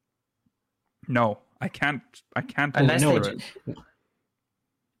 No, I can't. Unless it.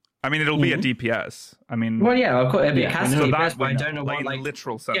 I mean, it'll be a DPS. I mean, well, yeah, of course, it'll be a cast DPS, but I don't know what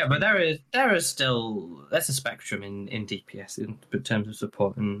literal sense. Yeah, but there's a spectrum in DPS in terms of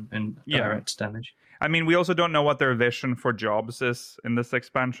support and direct damage. I mean, we also don't know what their vision for jobs is in this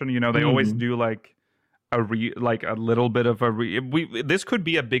expansion. You know, they always do a little bit of this could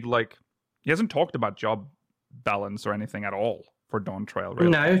be a big He hasn't talked about job balance or anything at all for Dawn Trail,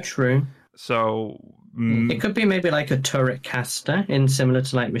 really. No, true. So it could be maybe like a turret caster, in similar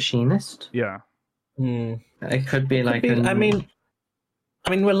to like Machinist. Yeah. It could be like. I mean,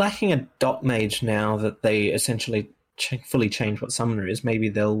 we're lacking a dot mage now that they essentially fully change what summoner is. Maybe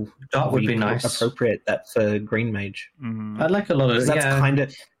they'll dot would be nice. Appropriate that for green mage. I'd like a lot of that's kind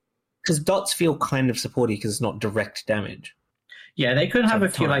of because dots feel kind of supporty because it's not direct damage. Yeah, they could have a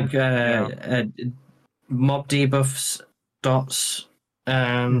few like mob debuffs, dots,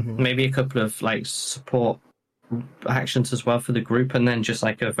 maybe a couple of like support actions as well for the group, and then just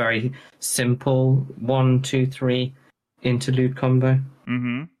like a very simple 1, 2, 3 interlude combo.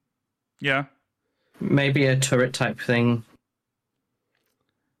 Yeah. Maybe a turret type thing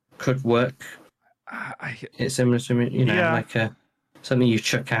could work. It's similar to like something you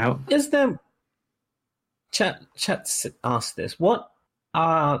chuck out. Is there? Chat asked this. What's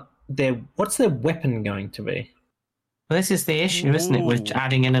their weapon going to be? Well, this is the issue, isn't it? With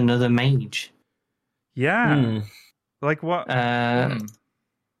adding in another mage. Yeah. Like what?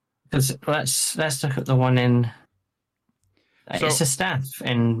 Because let's look at the one in. It's a staff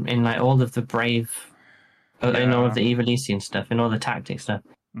in like all of the brave, in all of the Evilisian stuff, in all the tactic stuff.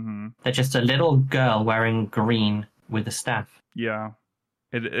 They're just a little girl wearing green with a staff. Yeah,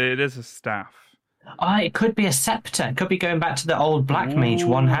 it is a staff. It could be a scepter. It could be going back to the old black mage,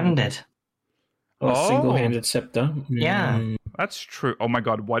 one-handed. Or a single-handed scepter. Yeah. That's true. Oh my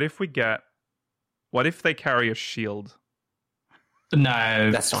god, what if they carry a shield?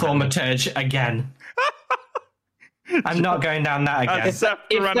 No, that's Thaumaturge again. I'm not going down that again. A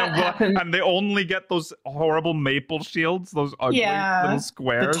scepter and they only get those horrible maple shields, those ugly little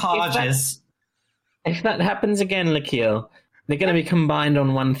squares. The Targes. If that happens again, Lakil, they're going to be combined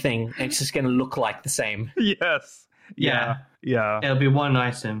on one thing. It's just going to look like the same. Yes. Yeah. It'll be one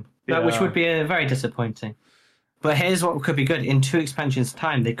item, which would be very disappointing. But here's what could be good. In 2 expansions'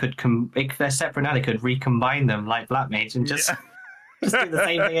 time, they could if they're separate now, they could recombine them like Black Mage and just do the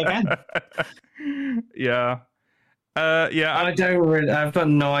same thing again. Yeah. I've got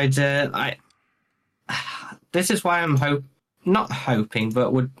no idea. This is why I'm not hoping,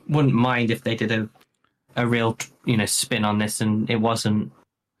 but wouldn't mind if they did a real spin on this and it wasn't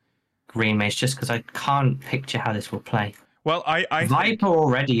green mage, just because I can't picture how this will play. Well, I Viper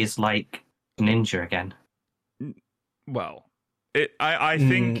already is like ninja again. Well, I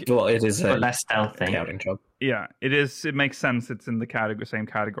think it is but less stealthy. Scouting job. Yeah, it is. It makes sense. It's in the same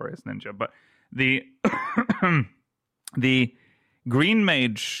category as ninja, but the the green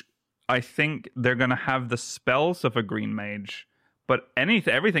mage, I think they're going to have the spells of a green mage, but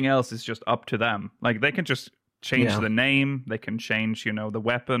everything else is just up to them. Like they can just change the name, they can change, the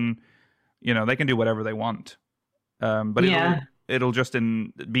weapon, they can do whatever they want. But it'll just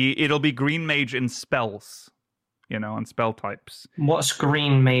be green mage in spells, and spell types. What's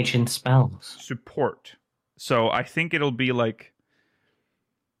green mage in spells? Support. So I think it'll be like,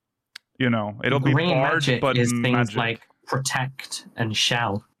 it'll green be bard, magic but is things magic. like protect and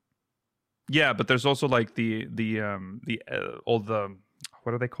shell. Yeah, but there's also like the all the,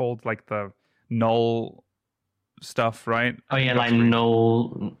 what are they called? Like the null stuff, right? Oh yeah, like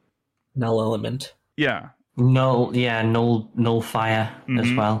null element. Yeah. Null fire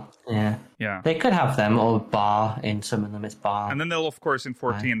as well. Yeah. Yeah. They could have them, or bar. In some of them it's bar. And then they'll, of course, in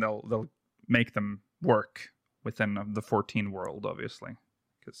 14 they'll make them work within the 14 world, obviously,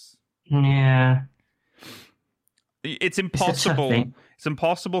 because it's impossible. It's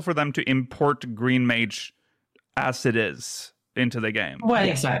impossible for them to import green mage as it is into the game. Well,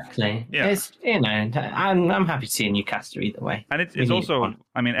 exactly. Yeah. It's I'm happy to see a new caster either way. And it's also,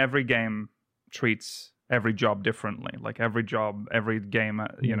 I mean, every game treats every job differently. Like every game,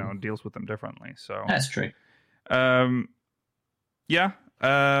 deals with them differently. So that's true.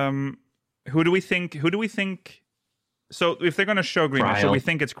 Who do we think? So if they're going to show green mage, so we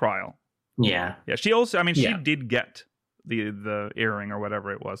think it's Kryl. Yeah. Yeah. She also, I mean, she did get the earring or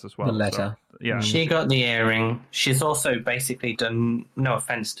whatever it was as well. The letter. So, yeah. She got the earring. She's also basically done, no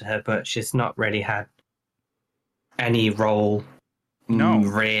offense to her, but she's not really had any role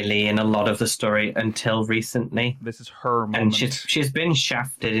really in a lot of the story until recently. This is her moment. And she's been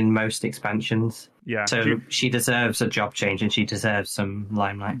shafted in most expansions. Yeah. So she deserves a job change and she deserves some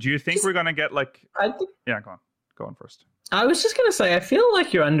limelight. Do you think we're going to get like... Yeah, go on first. I was just going to say, I feel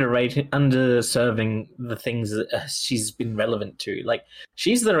like you're underserving the things that she's been relevant to. Like,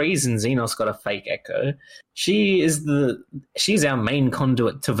 she's the reason Xenos got a fake echo. She's our main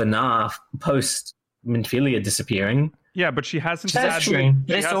conduit to Vanar post Minfilia disappearing. Yeah, but she hasn't had...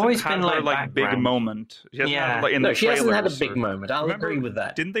 It's always been like big moment. She hasn't had a big moment. I'll agree with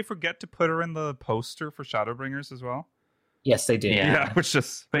that. Didn't they forget to put her in the poster for Shadowbringers as well? Yes, they did. Yeah. which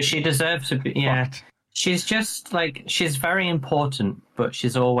is But she deserves to be. Yeah, fucked. she's just like she's very important, but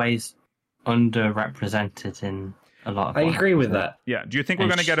she's always underrepresented in a lot of. I agree with that. Yeah. Do you think we're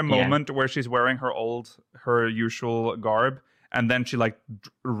And going to get a yeah. moment where she's wearing her usual garb, and then she like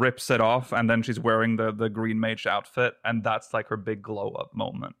rips it off, and then she's wearing the green mage outfit, and that's like her big glow up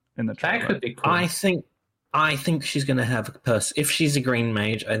moment in the trailer? That could be cool. I think she's going to have a if she's a green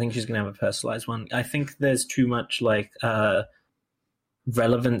mage, I think she's going to have a personalized one. I think there's too much like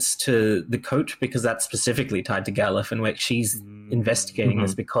relevance to the coat because that's specifically tied to Galuf, and which she's investigating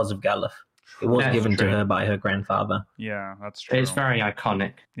this because of Galuf. It was That's given true. to her by her grandfather. Yeah, that's true. It's very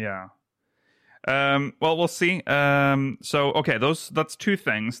iconic. Yeah. Well, we'll see. So, okay, that's two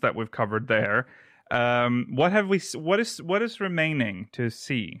things that we've covered there. What have we? What is remaining to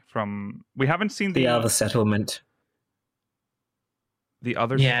see from? We haven't seen The other settlement. The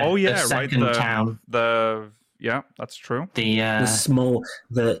other. Yeah, oh the yeah, right. second town. Yeah, that's true.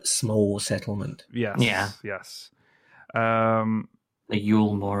 The small settlement. Yes. Yeah. Yes. the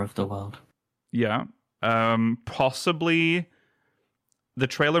Yulmore of the world. Yeah. Possibly. The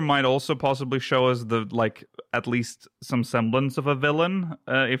trailer might also possibly show us at least some semblance of a villain,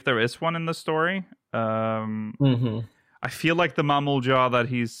 if there is one in the story. I feel like the Mamulja that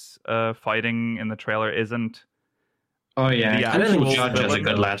he's fighting in the trailer isn't. Oh yeah, the I don't think actual Judge is a villain.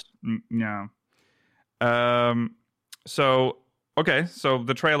 good lad. Yeah. So okay, so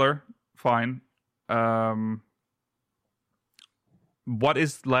the trailer, fine. What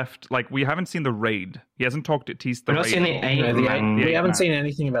is left? Like, we haven't seen the raid. He hasn't teased the We've not raid. seen the eight man. We eight haven't man. seen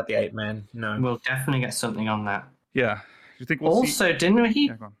anything about the 8-man. No. We'll definitely get something on that. Yeah. Do you think we'll see? Also, didn't he?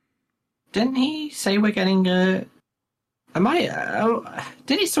 Yeah, go on. Didn't he say we're getting a?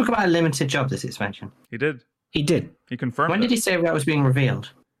 Did he talk about a limited job this expansion? He did. He did. He confirmed. When did he say that was being revealed?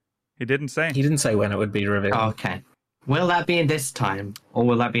 He didn't say. He didn't say when it would be revealed. Oh, okay. Will that be in this time, or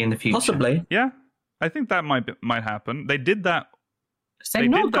will that be in the future? Possibly. Yeah, I think that might happen. They did that. They've They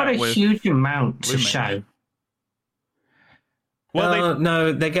not did got that a with huge amount to Remake. show. Well,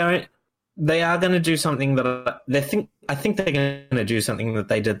 no, they are going to do something that I think they're going to do something that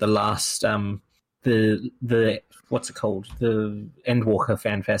they did the last the what's it called, the Endwalker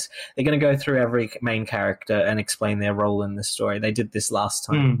Fan Fest. They're going to go through every main character and explain their role in the story. They did this last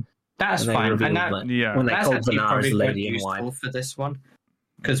time. That's And they fine. revealed And that, that Yeah. when they that's called actually Vanara probably the quite Lady in useful White. for this one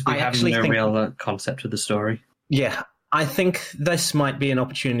because we I have actually no think- real concept of the story. Yeah, I think this might be an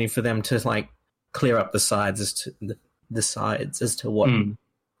opportunity for them to like clear up the sides as to what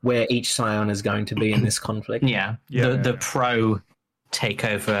where each scion is going to be in this conflict. Yeah, Yeah, the yeah. pro take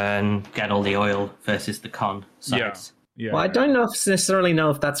over and get all the oil versus the con sides. Yeah. Well, I don't necessarily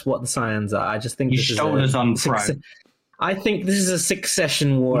know if that's what the scions are. I just think You this is shoulders on pro. I think this is a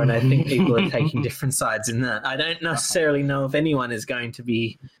succession war, and I think people are taking different sides in that. I don't necessarily know if anyone is going to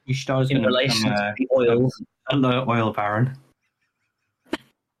be You should always in relation to the oil. a oil baron.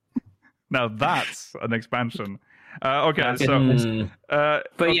 Now that's an expansion. Okay, That's so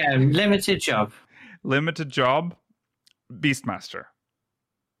But yeah, limited job. limited job, Beastmaster,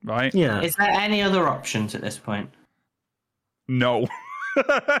 right? Yeah, Is there any other options at this point? No.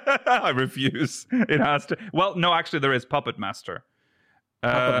 I refuse. It has to. Well, no, actually, there is Puppet Master.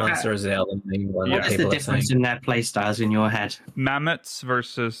 Puppet Master is the other main one. Yeah. What is the difference in their playstyles in your head? Mammoths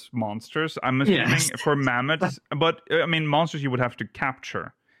versus monsters. I'm assuming Yes. for mammoths, but I mean, monsters you would have to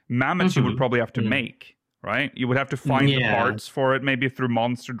capture. Mammoths you would probably have to make, right? You would have to find the Yeah. parts for it, maybe through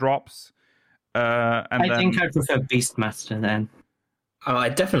monster drops. And I think I prefer Beastmaster then. Oh, I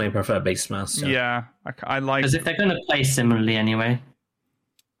definitely prefer Beastmaster. yeah, I like. Because if they're going to play similarly anyway,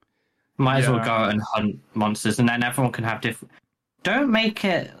 might as well Yeah. go out and hunt monsters, and then everyone can have different. Don't make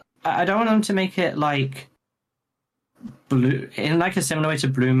it. I don't want them to make it like blue, in like a similar way to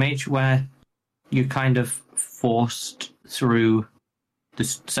Blue Mage, where you kind of forced through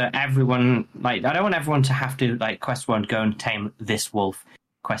this. So everyone, like, I don't want everyone to have to like quest 1 go and tame this wolf,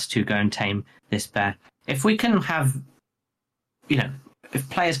 quest 2 go and tame this bear. If we can have, if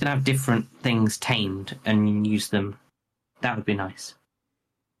players can have different things tamed and use them, that would be nice.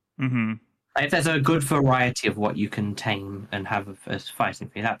 Mm-hmm. If there's a good variety of what you can tame and have as fighting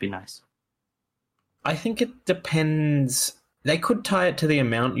for you, that'd be nice. I think it depends. They could tie it to the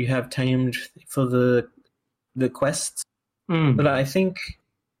amount you have tamed for the quests, but I think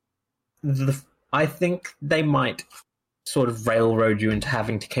they might sort of railroad you into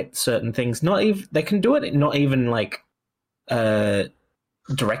having to get certain things. Not even they can do it. Not even like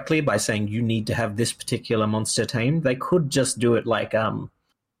directly by saying you need to have this particular monster tamed. They could just do it like a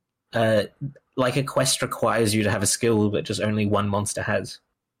quest requires you to have a skill that just only one monster has.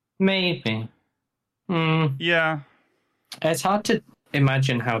 Maybe. Yeah, It's hard to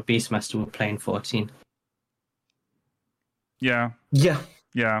imagine how Beastmaster would play in 14. Yeah.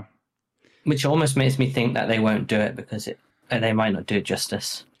 Yeah. Which almost makes me think that they won't do it because they might not do it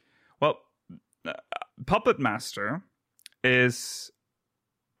justice. Well, Puppet Master is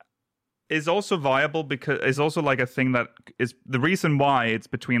also viable because it's also like a thing that is the reason why it's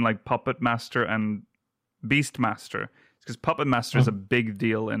between like Puppet Master and Beast Master. Because Puppet Master is a big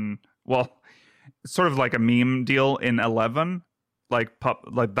deal in, well, sort of like a meme deal in 11. Like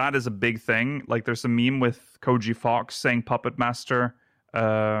that is a big thing. Like there's a meme with Koji Fox saying Puppet Master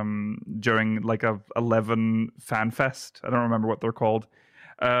during like a 11 fan fest. I don't remember what they're called.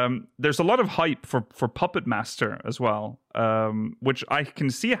 There's a lot of hype for Puppet Master as well, which I can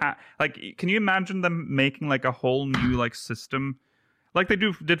see. Like, can you imagine them making like a whole new like system, like they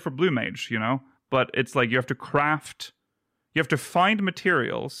did for Blue Mage, you know? But it's like you have to find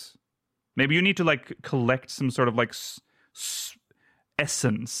materials. Maybe you need to like collect some sort of like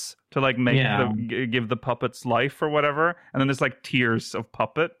essence to like make give the puppets life or whatever, and then there's like tiers of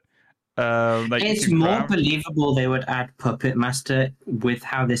puppet. It's more believable they would add Puppet Master with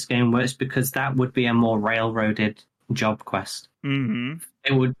how this game works because that would be a more railroaded job quest. Mm-hmm.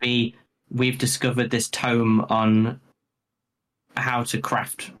 It would be, we've discovered this tome on how to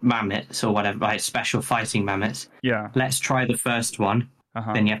craft mammoths or whatever, like special fighting mammoths. Yeah. Let's try the first one.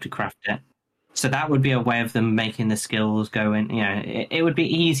 Then you have to craft it. So that would be a way of them making the skills go in. You know, it would be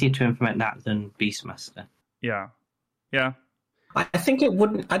easier to implement that than Beastmaster. Yeah. Yeah. I think it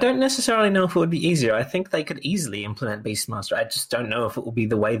wouldn't. I don't necessarily know if it would be easier. I think they could easily implement Beastmaster. I just don't know if it will be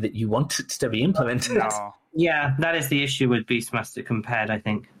the way that you want it to be implemented. No. Yeah, that is the issue with Beastmaster compared, I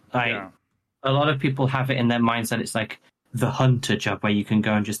think. A lot of people have it in their minds that it's like the hunter job where you can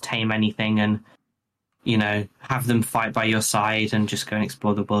go and just tame anything and, you know, have them fight by your side and just go and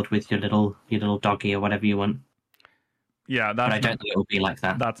explore the world with your little doggy or whatever you want. Yeah, but I don't think it will be like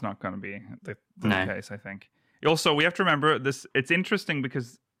that. That's not going to be the case, I think. Also, we have to remember this. It's interesting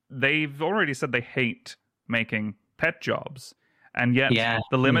because they've already said they hate making pet jobs, and yet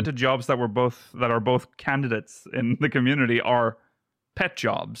the limited jobs that are both candidates in the community are pet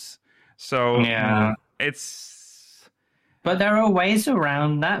jobs. So it's. But there are ways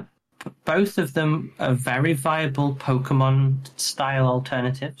around that. Both of them are very viable Pokemon-style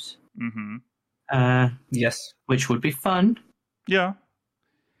alternatives. Mm-hmm. Yes, which would be fun. Yeah.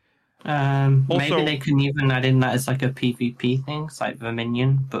 Maybe they can even add in that as like a PvP thing. It's like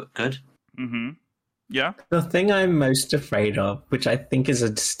Verminion, but good. Mm-hmm. Yeah. The thing I'm most afraid of, which I think is a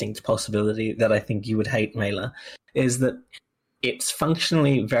distinct possibility that I think you would hate, Mela, is that it's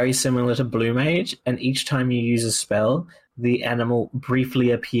functionally very similar to Blue Mage, and each time you use a spell, the animal briefly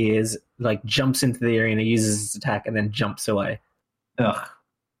appears, like jumps into the arena, uses its attack, and then jumps away. Ugh.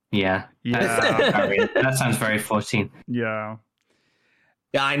 Yeah. That sounds very 14. Yeah.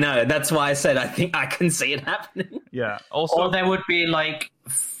 Yeah, I know. That's why I said I think I can see it happening. Yeah. Also, or there would be like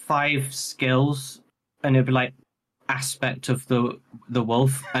 5 skills, and it'd be like aspect of the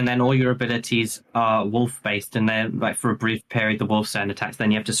wolf, and then all your abilities are wolf based, and then like for a brief period the wolf stand attacks.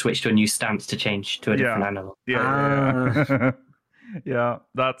 Then you have to switch to a new stance to change to a different animal. Yeah. Yeah.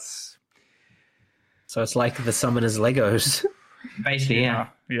 That's. So it's like the summoners Legos. Basically, yeah.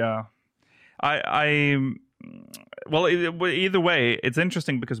 Yeah. Well, either way, it's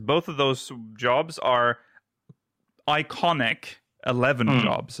interesting because both of those jobs are iconic 11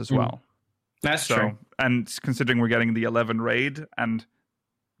 jobs as well. That's true. And considering we're getting the 11 raid and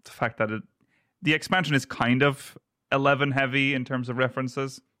the fact that the expansion is kind of 11 heavy in terms of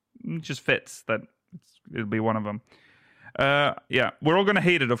references, it just fits that it'll be one of them. Yeah, we're all going to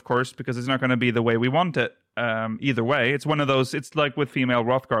hate it, of course, because it's not going to be the way we want it. Either way, it's one of those. It's like with female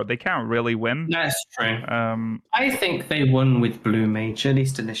Rothgard; they can't really win. That's true. I think they won with Blue Mage, at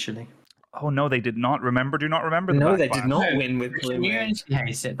least initially. Oh no, they did not. Do not remember. No, they did not win with Blue Mage.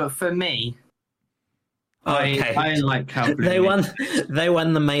 Hates it, but for me, okay. I like how Blue they won. They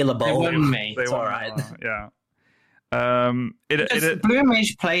won the Mela Bowl. They won me. It's all right. Yeah. Blue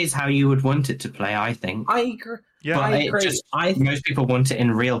Mage plays how you would want it to play. I think. I agree. Yeah, I agree. Most people want it in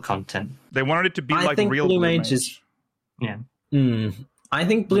real content. They wanted it to be like real Blue Mage. Yeah. I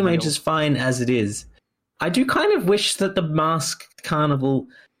think Blue Mage is fine as it is. I do kind of wish that the Masked Carnival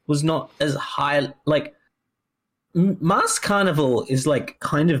was not as high. Like, Masked Carnival is like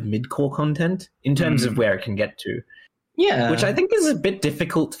kind of mid-core content in terms of where it can get to. Yeah. Which I think is a bit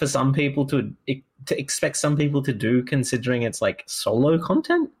difficult for some people to expect some people to do, considering it's like solo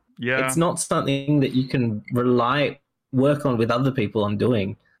content. Yeah. It's not something that you can work on with other people on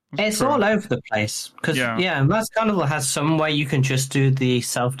doing. It's true. all over the place. Because, Mass Carnival has some where you can just do the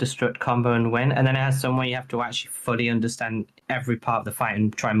self-destruct combo and win, and then it has some where you have to actually fully understand every part of the fight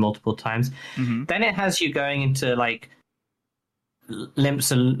and try multiple times. Mm-hmm. Then it has you going into, like,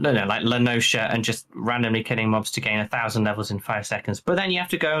 Limps and, like Lenosha and just randomly killing mobs to gain 1,000 levels in 5 seconds. But then you have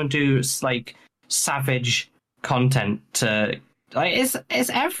to go and do, like, savage content to... Like, it's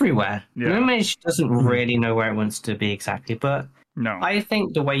everywhere. Yeah. The image doesn't really know where it wants to be exactly, but... No. I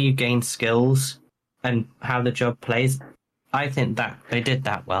think the way you gain skills and how the job plays, I think that they did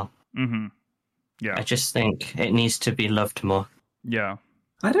that well. Mm-hmm. Yeah. I just think it needs to be loved more. Yeah.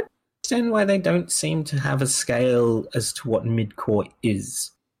 I don't understand why they don't seem to have a scale as to what mid-core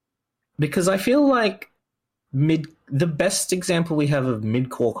is. Because I feel like the best example we have of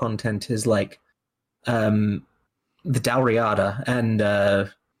mid-core content is like the Dalriada and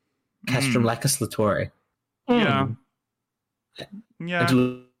Castrum Lacus Latore. Yeah. Yeah.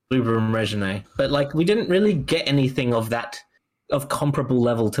 And Lubrum Regine. But like we didn't really get anything of comparable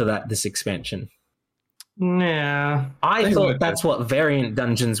level to that this expansion. Yeah. I thought that's what variant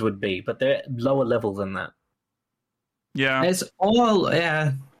dungeons would be, but they're lower level than that. Yeah. It's all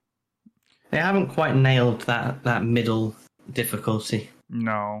They haven't quite nailed that middle difficulty.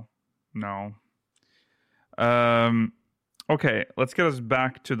 No. Okay, let's get us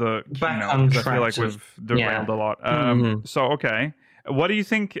back to the keynote, because I feel like we've derailed a lot. So, okay. What do you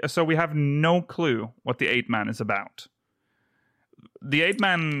think? So we have no clue what the 8-man is about. The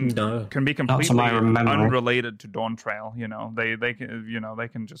 8-man can be completely unrelated to Dawn Trail. They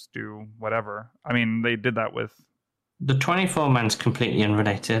can just do whatever. I mean, they did that with the 24-man's completely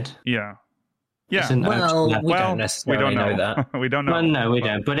unrelated. Yeah. Yeah. Well, we don't necessarily know that. We don't know. Well, no, we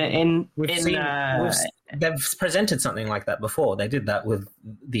don't. But they've presented something like that before. They did that with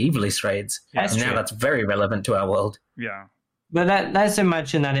the Evilis raids. That's and now that's very relevant to our world. Yeah. But let's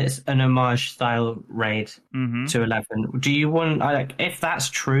imagine that it's an homage style raid to 11. Do you want, if that's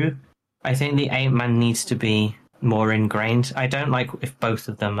true, I think the 8-man needs to be more ingrained. I don't like if both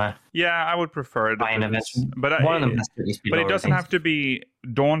of them are. Yeah, I would prefer it. But one of them has to at least be. But it doesn't have to be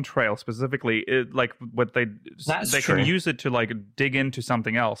Dawn Trail specifically. Like what they can use it to like dig into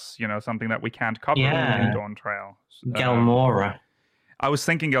something else. Something that we can't cover in Dawn Trail. Gelmora. I was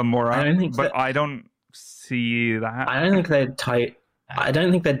thinking Gelmora, but I don't see that. I don't think they'd tie. I don't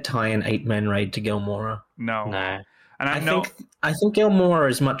think they'd tie an 8-man raid to Gelmora. No. And I think Gelmora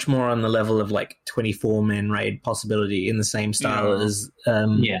is much more on the level of like 24-man raid possibility in the same style as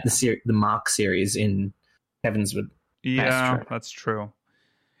the Mark series in Heavenswood. Yeah, that's true.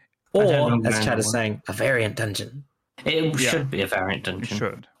 Or, as Chad is saying, a variant dungeon. It should be a variant dungeon. It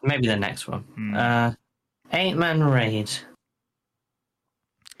should. Maybe the next one. 8-man raid.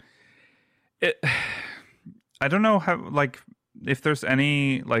 I don't know how, if there's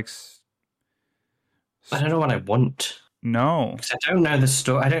any, I don't know what I want. No. Because I don't know the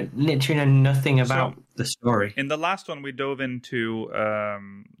story. I don't literally know nothing about the story. In the last one, we dove into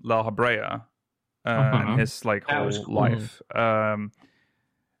La Habrea and his whole life.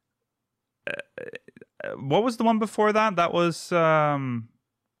 What was the one before that? That was oh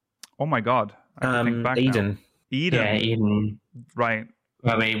my god! I have to think back Eden. Now. Eden. Yeah, Eden. Right.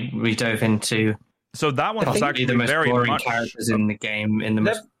 Well, we dove into. So that one was actually the most very boring much characters in the game, in the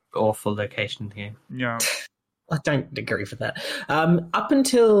most awful location in the game. Yeah. I don't agree with that. Up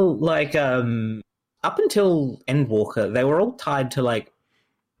until Endwalker, they were all tied to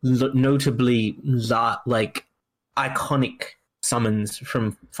notably iconic summons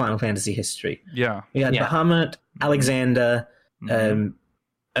from Final Fantasy history. Yeah. We had Bahamut, Alexander,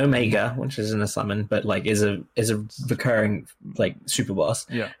 Omega, which isn't a summon, but is a recurring super boss.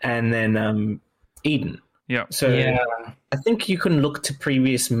 Yeah. And then Eden. Yeah. So I think you can look to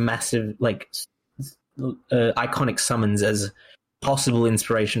previous massive iconic summons as possible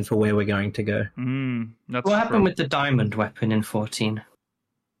inspiration for where we're going to go. What happened with the diamond weapon in 14?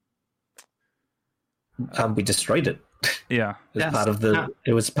 We destroyed it. Yeah,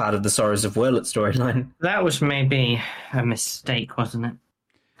 it was part of the Sorrows of Werlet storyline. That was maybe a mistake, wasn't it?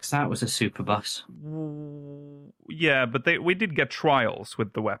 Because that was a super boss. Yeah, but we did get trials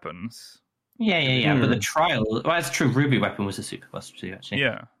with the weapons. Yeah. But the trial, that's true. Ruby weapon was a super boss too, actually.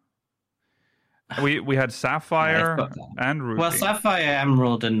 Yeah. We had Sapphire and Ruby. Well, Sapphire,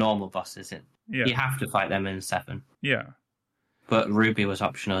 Emerald, and normal bosses. Yeah. You have to fight them in 7. Yeah. But Ruby was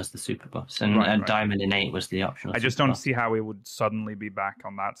optional as the super boss, and Diamond in 8 was the optional. I just don't see how we would suddenly be back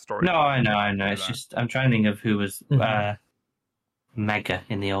on that story. No, I know. It's just I'm trying to think of who was Mega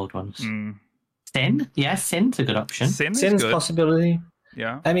in the old ones. Sin? Yeah, Sin's a good option. Sin's good. Possibility.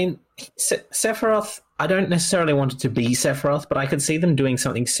 Yeah. I mean, Sephiroth, I don't necessarily want it to be Sephiroth, but I could see them doing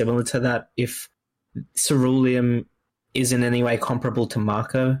something similar to that if Ceruleum is in any way comparable to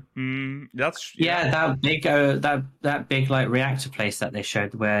Marco. That big like reactor place that they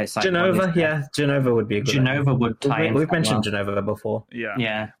showed where it's like Genova. Genova would be a good Genova would tie in. We've mentioned Genova before.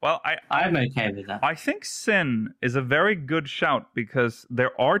 Yeah. Well, I'm okay with that. I think Sin is a very good shout because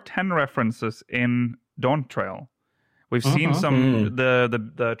there are 10 references in Dawn Trail. We've seen some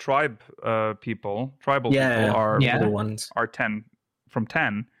the tribal people are the ones are 10 from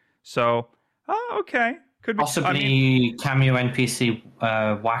 10. So okay. Could be, possibly cameo NPC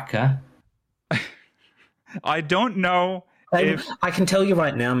Waka. I don't know. I can tell you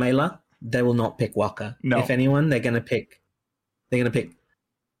right now, Mela, they will not pick Waka. No. If anyone, they're gonna pick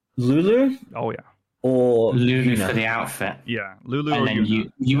Lulu. Oh yeah. Or Lulu for the outfit. Yeah, Lulu. And then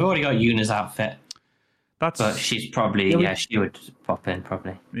you've already got Yuna's outfit. But she's probably she would pop in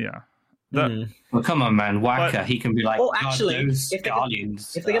probably. Yeah. Well, come on, man, Waka. He can be like. Well, actually,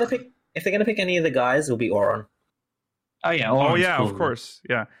 if they're gonna pick any of the guys, it'll be Auron. Oh yeah, Auron's cool. Of course,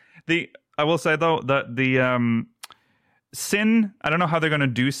 yeah. I will say though that the Sin. I don't know how they're gonna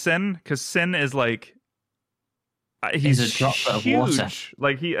do Sin because Sin is like he's a droplet of water.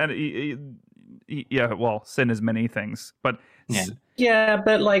 Like he well, Sin is many things, but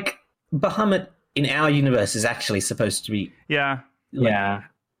but like Bahamut in our universe is actually supposed to be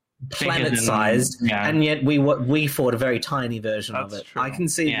planet-sized, and yet we fought a very tiny version of it. True. I can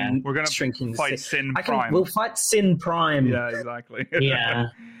see them we're gonna shrinking. Fight Sin Prime. We'll fight Sin Prime. Yeah, exactly. Yeah.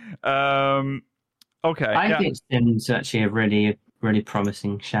 Okay. I think Sin's actually a really, really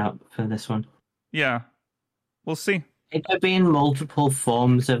promising shout for this one. Yeah. We'll see. It could be in multiple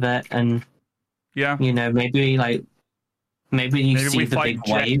forms of it, and maybe see we the fight big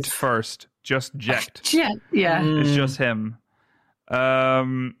Jekt wave first. Just Jekt. Yeah. It's just him.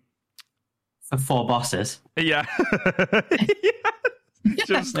 For 4 bosses. Yeah.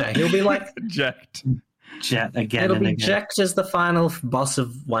 Just he'll be like Jekt again. It'll be again. Jekt as the final boss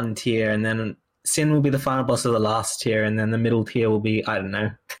of one tier, and then Sin will be the final boss of the last tier, and then the middle tier will be I don't know.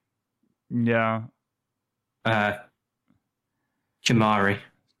 Yeah. Kimari.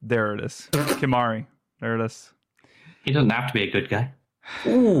 There it is. Kimari. There it is. He doesn't have to be a good guy.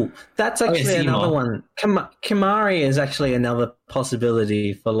 Ooh, that's actually another one. Kimari is actually another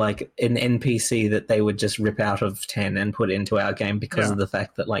possibility for like an NPC that they would just rip out of 10 and put into our game because of the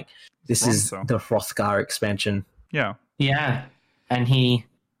fact that like this is the Hrothgar expansion. Yeah. Yeah, and he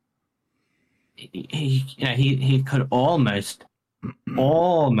could almost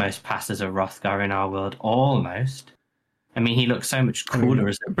pass as a Hrothgar in our world. Almost. I mean, he looks so much cooler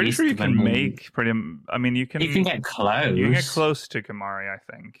as a beast. Pretty sure you can make pretty. I mean, you can get close. You can get close to Kimari, I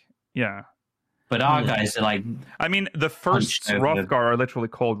think. Yeah. But our guys are like. I mean, the first Hrothgar are literally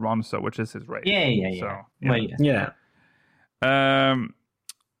called Ronso, which is his race. Yeah. So,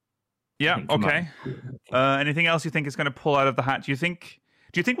 Okay. Anything else you think is going to pull out of the hat? Do you think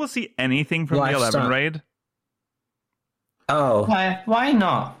we'll see anything from the 11 raid? Oh. Why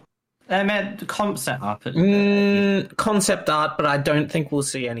not? I meant concept art. Concept art, but I don't think we'll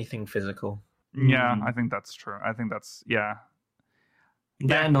see anything physical. Yeah, I think that's true.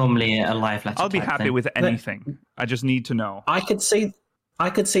 They're normally a live letter. I'll be happy with anything. I just need to know. I could see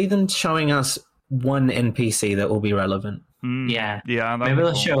them showing us one NPC that will be relevant. Yeah. Maybe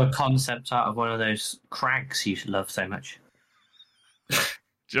they'll show a concept art of one of those crags you love so much.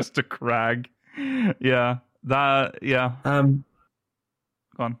 Just a crag. Yeah. Go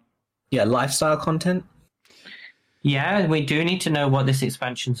on. Yeah, lifestyle content. Yeah, we do need to know what this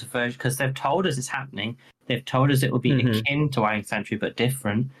expansion's version, because they've told us it's happening. They've told us it will be akin to Iron Sanctuary, but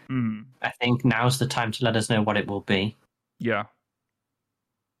different. I think now's the time to let us know what it will be. Yeah.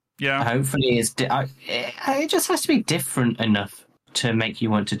 Hopefully, it just has to be different enough to make you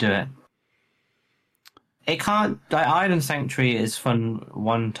want to do it. It can't. Iron Sanctuary is fun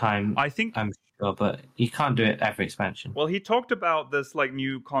one time. I think. But you can't do it every expansion. Well, he talked about this like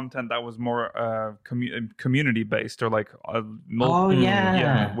new content that was more community based or like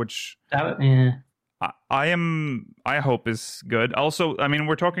which I hope is good. Also, I mean,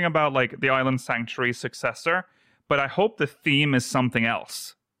 we're talking about like the Island Sanctuary successor, but I hope the theme is something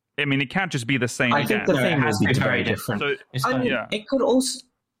else. I mean, it can't just be the same. I think the theme will be very different. So, it could also.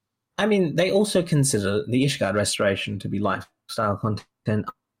 I mean, they also consider the Ishgard restoration to be lifestyle content.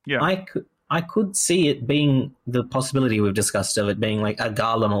 Yeah, I could see it being the possibility we've discussed of it being like a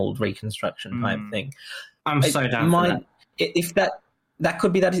Garlemald reconstruction type thing. I'm so down for that. If that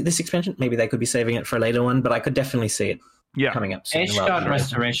could be this expansion, maybe they could be saving it for a later one, but I could definitely see it coming up soon. Ishgard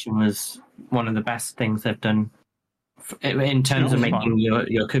restoration was one of the best things they've done in terms of Feels making fun.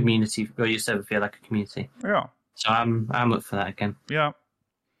 your community or your server feel like a community. Yeah. So I'm up for that again. Yeah.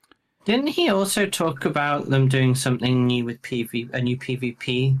 Didn't he also talk about them doing something new with a new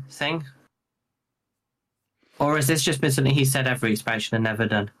PvP thing? Or has this just been something he said every expansion and never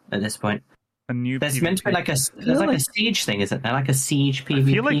done at this point? A new There's PvP. meant to be like a siege thing, isn't there? Like a siege PvP. I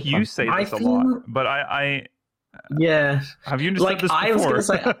feel like you say this a lot, but Yeah. have you said this before? I was going to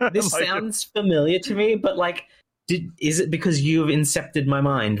say, this Like, sounds familiar to me, but like, is it because you've incepted my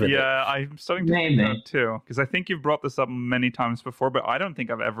mind with it? yeah, I'm starting to think that too, because I think you've brought this up many times before, but I don't think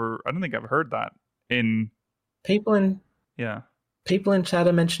I've heard that in People in chat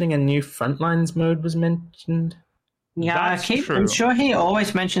are mentioning a new Frontlines mode was mentioned. Yeah, That's true. I'm sure he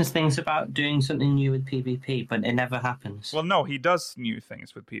always mentions things about doing something new with PvP, but it never happens. Well, no, he does new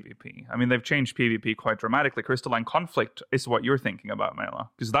things with PvP. I mean, they've changed PvP quite dramatically. Crystalline Conflict is what you're thinking about, Mela,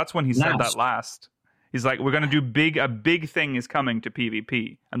 because that's when he said that last. He's like, we're going to do a big thing is coming to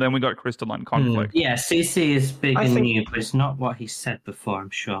PvP, and then we got Crystalline Conflict. Yeah, CC is big and new, but it's not what he said before, I'm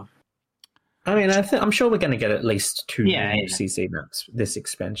sure. I mean, I'm sure we're going to get at least 2 new Yeah. CC maps this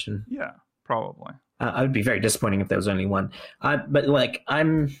expansion. Yeah, probably. I would be very disappointing if there was only one. But like,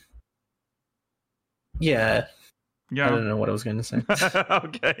 yeah. I don't know what I was going to say.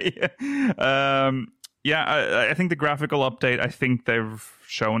 Okay. I think the graphical update, I think they've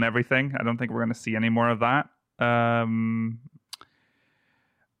shown everything. I don't think we're going to see any more of that. I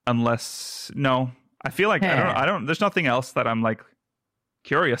feel like I don't there's nothing else that I'm like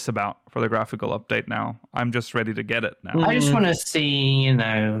curious about for the graphical update now. I'm just ready to get it now. I just want to see,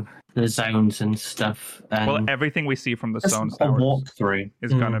 the zones and stuff. And Well, everything we see from the just zones a now walkthrough.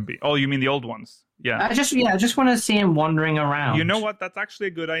 is going to be... Oh, you mean the old ones? Yeah. I just want to see him wandering around. You know what? That's actually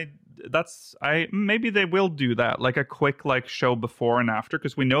a good idea. Maybe they will do that, like a quick show before and after,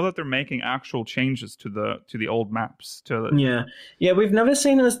 because we know that they're making actual changes to the old maps. Yeah. We've never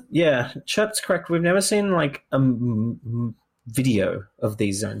seen Chirp's correct. We've never seen like a video of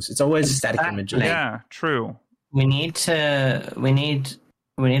these zones. It's always static images. Yeah, true. We need a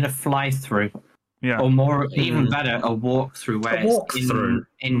fly through. Yeah. Or more, even better, a walkthrough where walkthrough. it's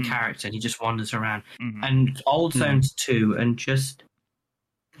in character and he just wanders around. Mhm. And old zones too, and just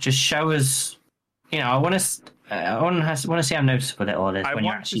show us. I want to see how noticeable it all is when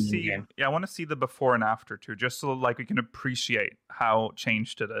you're actually in the game. Yeah, I want to see the before and after too, just so we can appreciate how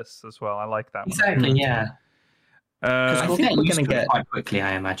changed it is as well. I like that one. Exactly. Yeah. I We'll think get we're used going to to it get quite quickly,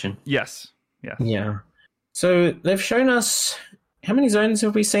 I imagine. Yes. Yeah. So they've shown us, how many zones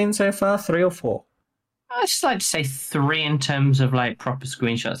have we seen so far? 3 or 4? I'd just like to say 3 in terms of proper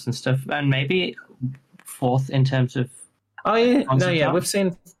screenshots and stuff, and maybe 4th in terms of. Oh yeah, concept art.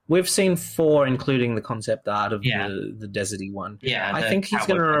 we've seen 4, including the concept art of the deserty one. Yeah, I think he's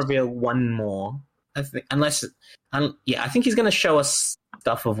going to reveal one more. I think I think he's going to show us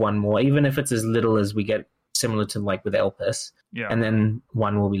stuff of one more, even if it's as little as we get, similar to with Elpis. Yeah. And then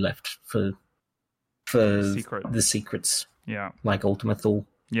one will be left for Secret. the secrets. Yeah. Like Ultima Thule.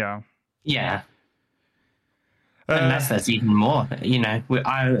 Yeah. Yeah. Unless there's even more,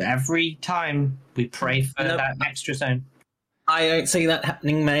 every time we pray for that extra zone. I don't see that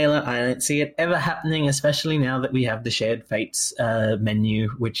happening, Mailer. I don't see it ever happening, especially now that we have the Shared Fates menu,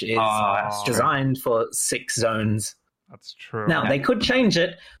 which is designed for 6 zones. That's true. Now, they could change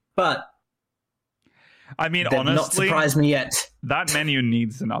it, but I mean, they've honestly, not surprised me yet. That menu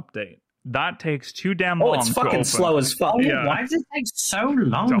needs an update. That takes too damn long. It's to fucking open. slow as fuck. Yeah. Why does it take so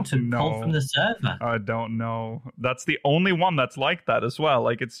long to pull from the server? I don't know. That's the only one that's like that as well.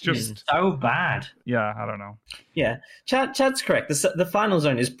 It's just so bad. Yeah, I don't know. Yeah, Chad's correct. The final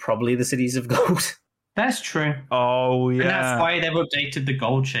zone is probably the Cities of Gold. That's true. Oh yeah, and that's why they've updated the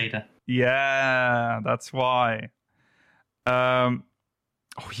gold shader. Yeah, that's why.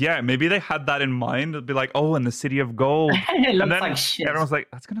 Oh yeah, maybe they had that in mind. It'd be like, and the City of Gold. It looks and then like shit. Everyone's like,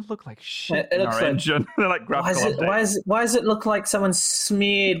 that's gonna look like shit It in looks our engine. They're like, why does it look like someone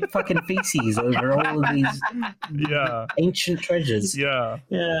smeared fucking feces over all of these ancient treasures? Yeah.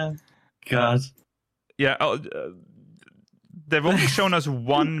 God. Yeah. They've only shown us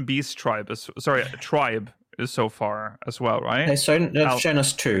one beast tribe. Tribe so far as well, right? They've shown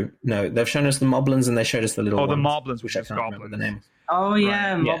us 2. No, they've shown us the Moblins and they showed us the little ones. The Moblins, which I can't remember the name. Oh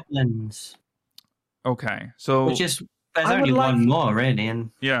yeah, Moblins. Okay, so there's only one more really,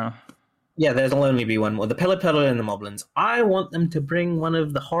 and yeah, there'll only be one more. The Pillar and the Moblins. I want them to bring one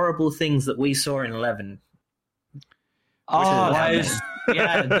of the horrible things that we saw in 11.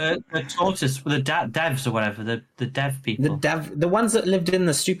 Yeah, the tortoise, the devs or whatever, the dev people. The ones that lived in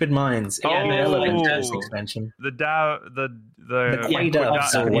the stupid mines. Yeah, in the oh. Elementals expansion. The Quay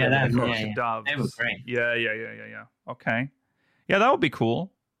doves or whatever they're called. doves. They were great. Yeah. Okay. Yeah, that would be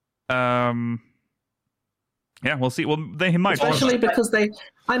cool. Yeah, we'll see. Well, they might Especially because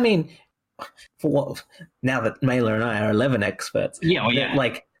I mean, now that Mailer and I are 11 experts,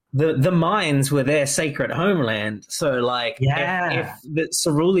 like the mines were their sacred homeland. So, like, if the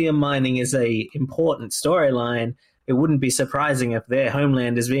cerulean mining is a important storyline, it wouldn't be surprising if their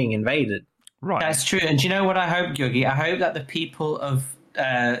homeland is being invaded. Right. That's true. And do you know what I hope, Yogi? I hope that the people of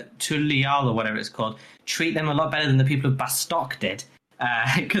Tulial or whatever it's called treat them a lot better than the people of Bastok did.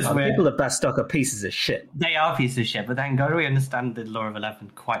 Because people of Bastok are pieces of shit. They are pieces of shit, but thank God we understand the lore of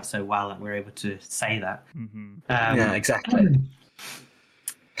 11 quite so well that we're able to say that. Mm-hmm. Yeah, exactly.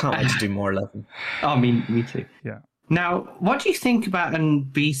 Can't wait to do more 11. Oh, me too. Yeah. Now, what do you think about a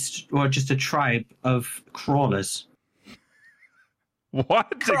beast or just a tribe of crawlers?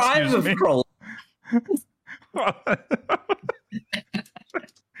 What? Tribe of crawlers?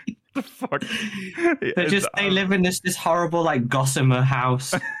 The fuck? They live in this horrible like gossamer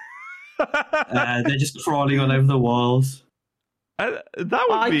house. They're just crawling all over the walls. That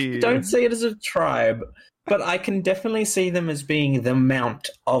would be. I don't see it as a tribe, but I can definitely see them as being the mount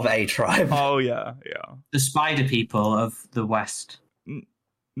of a tribe. Oh yeah. The spider people of the West.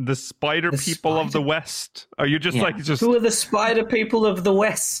 The spider people of the West. Are you just Who are the spider people of the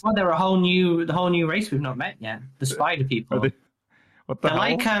West? Well, they're the whole new race we've not met yet. The spider people. What the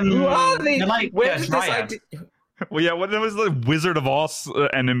hell? Who are they? They're like Where's this Dryad. Well, yeah. What was the Wizard of Oz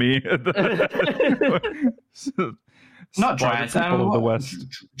enemy? Not Spider Dryads. people of the West.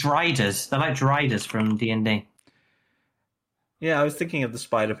 Driders. They're like Driders from D&D. Yeah, I was thinking of the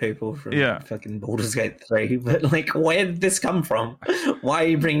spider people from fucking Baldur's Gate 3, but like, where did this come from? Why are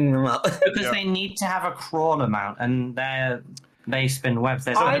you bringing them up? Because they need to have a crawler mount, and they spin webs.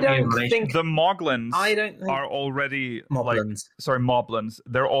 I don't think the Moglins are already Moblins. Moblins.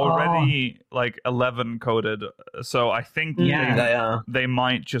 They're already like 11 coded, so I think they are. They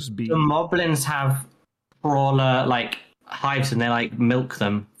might just be. The Moblins have crawler like hives, and they like milk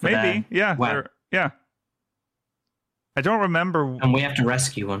them. Maybe, yeah, yeah. I don't remember. And we have to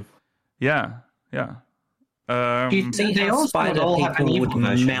rescue one. Yeah. Do you think they how spider people would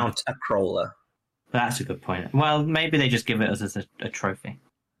version. mount a crawler? That's a good point. Well, maybe they just give it us as a trophy.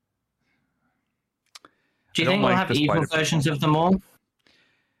 Do you think we'll have evil versions of them all?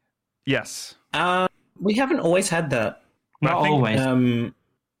 Yes. We haven't always had that. Not always. I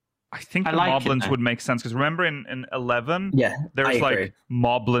think the Moblins would make sense, because remember in 11, there's like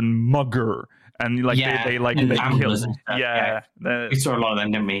Moblin Mugger. And like they kill. We saw a lot of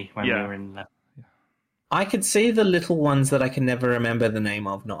them, didn't we? When we were in. I could see the little ones that I can never remember the name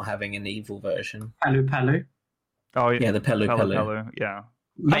of not having an evil version. Palu. Oh yeah, the Palu. Yeah.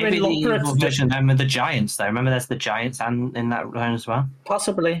 Maybe the evil version of them are the giants, though. Remember, there's the giants and in that one as well.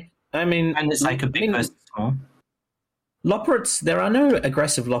 Possibly. I mean, and it's like a big versus small. Loporrits. There are no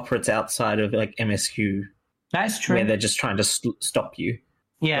aggressive Loporrits outside of like MSQ. That's true. Where they're just trying to stop you.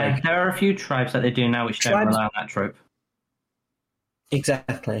 Yeah, there are a few tribes that they do now which don't rely on that trope.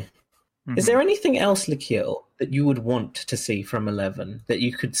 Exactly. Mm-hmm. Is there anything else, Lakil, that you would want to see from 11 that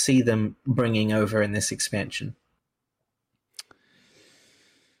you could see them bringing over in this expansion?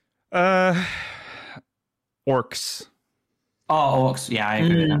 Orcs. Oh, orcs. Yeah, I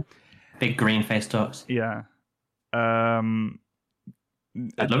agree with that. Big green-faced orcs. Yeah. I'd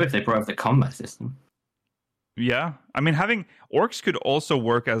love if they brought up the combat system. Yeah, I mean, having orcs could also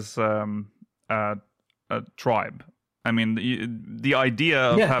work as a tribe. I mean, the idea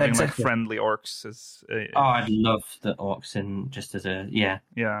of having like friendly orcs is. I'd love the orcs in just as a Yeah.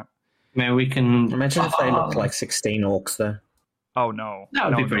 Maybe we can imagine if they looked like 16 orcs though. Oh no, that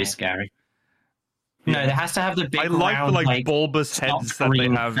would be pretty scary. Yeah. No, it has to have the big. I like the like bulbous heads that they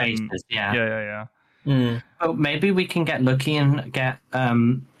have. Yeah. Well, maybe we can get lucky and get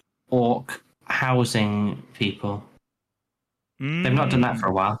orc housing people. They've not done that for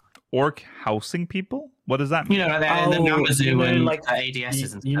a while. Orc housing people? What does that mean? You know, they're in the Namazu and like ADSs and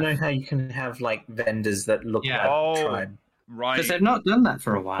stuff. You know how you can have like vendors that look like tribe? Right. Because they've not done that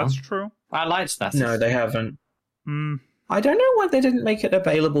for a while. That's true. I liked that. No, they haven't. I don't know why they didn't make it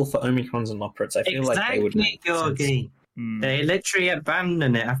available for Omicrons and Loporrits. I feel like they would make sense. They literally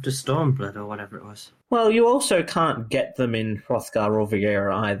abandoned it after Stormblood or whatever it was. Well, you also can't get them in Hrothgar or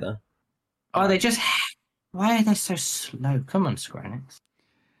Vigera either. Oh, they just... Why are they so slow? Come on, Square Enix.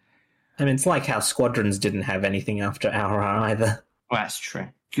 I mean, it's like how Squadrons didn't have anything after Aura either. Well, that's true.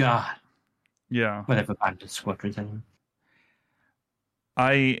 God. Yeah. Well, they've abandoned Squadrons anyway.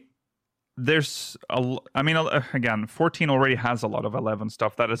 there's again, 14 already has a lot of 11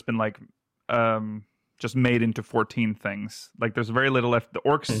 stuff that has been like just made into 14 things. Like there's very little left. The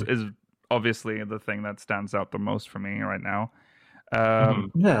orcs is obviously the thing that stands out the most for me right now.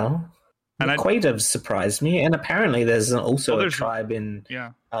 Well, the Quaidovs surprised me, and apparently there's also a tribe in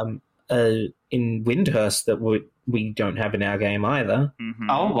Windhurst that we don't have in our game either.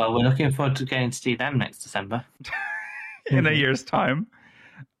 Oh well, we're looking forward to getting to see them next December. In a year's time,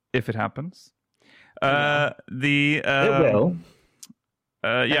 if it happens. It will.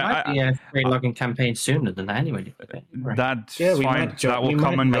 Might be a free login campaign sooner than that anyway. That's fine. That will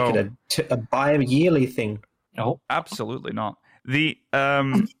come and go. Make it a bi-yearly thing. Oh, absolutely not. The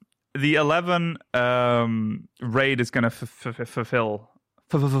 11 raid is going to fulfill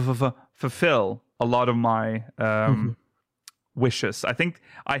a lot of my wishes. I think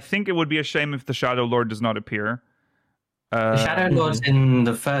it would be a shame if the Shadow Lord does not appear. The Shadow Lord's in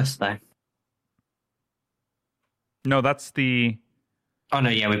the first though. No, that's the. Oh no,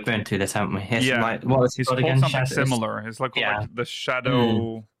 yeah, we've been through this, haven't we? What was he's called again? Something similar. It's like the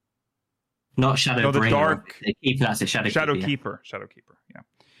Shadow. Not Shadow. No, the Dark Keeper. That's the Shadow Keeper. Shadow Keeper.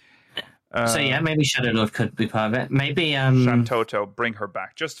 Yeah. So maybe Shadow Lord could be part of it. Maybe Shantoto, bring her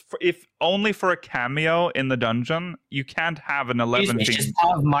back. Just if only for a cameo in the dungeon. You can't have an 11. It's just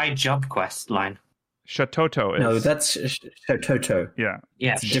part of my job quest line. Shatoto is. No, that's Shatoto. Yeah.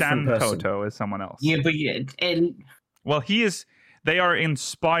 Shantoto is someone else. Yeah, but well, he is. They are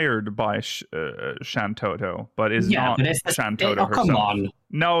inspired by Shantoto, but is not Shantoto herself. Come on.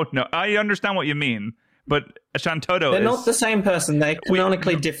 No, I understand what you mean, but Shantoto They're not the same person. They're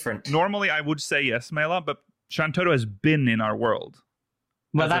canonically different. Normally, I would say yes, Mela, but Shantoto has been in our world.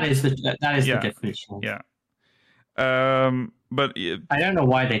 Well, that is the difference. Yeah. But I don't know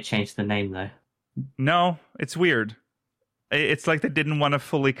why they changed the name though. No, it's weird. It's like they didn't want to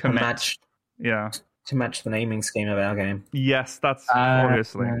fully commit. To match the naming scheme of our game. Yes, that's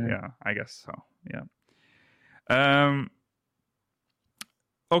obviously. Yeah, I guess so. Yeah.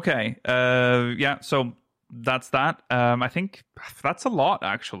 Okay. So that's that. I think that's a lot,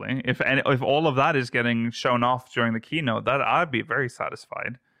 actually. If all of that is getting shown off during the keynote, that I'd be very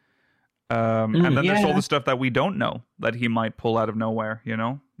satisfied. And then there's all the stuff that we don't know that he might pull out of nowhere.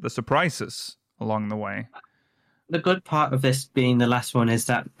 The surprises along the way. The good part of this being the last one is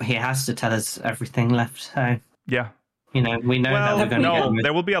that he has to tell us everything left. So yeah, we know that we're going to get.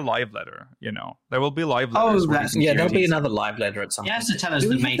 There will be a live letter. There will be live letters. There'll be another live letter at some point. He has to tell us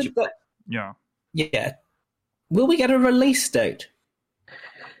the major. Yeah. Will we get a release date?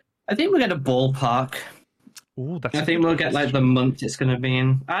 I think we'll get a ballpark. Ooh, I think we'll get like the month it's going to be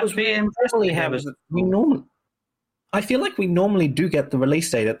in. I feel like we normally do get the release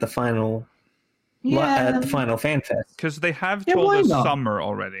date at the final. At the final fan fest, because they have told us summer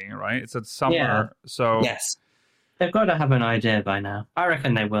already, right? It's at summer, so yes, they've got to have an idea by now. I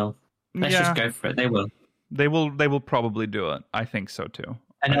reckon they will. Let's just go for it. They will. They will probably do it. I think so too.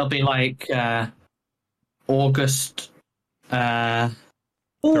 And it'll be like August. That's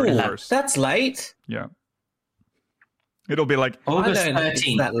late. Yeah, it'll be like August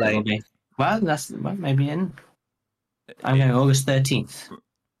 13th. That late. Well, maybe in. I'm going August 13th.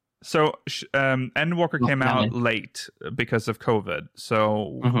 So, Endwalker came out late because of COVID.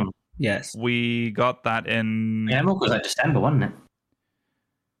 So, yes, we got that in. Yeah, Endwalker was like December, wasn't it?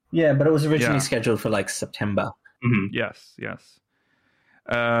 Yeah, but it was originally scheduled for like September. Yes. There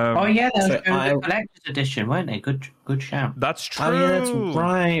was the collector's edition, weren't they? Good shout. That's true. Oh, yeah, that's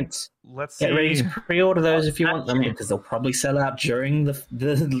right. Let's get ready to pre-order those if you want them, because they'll probably sell out during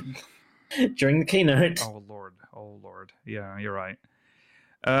the during the keynote. Oh lord. Yeah, you're right.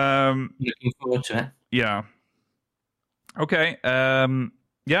 Looking forward to it. Yeah. Okay.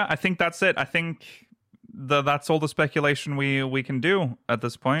 I think that's it. I think that's all the speculation we can do at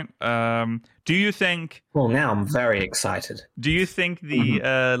this point. Do you think? Well, now I'm very excited. Do you think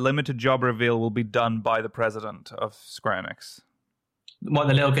the limited job reveal will be done by the president of Square Enix? What,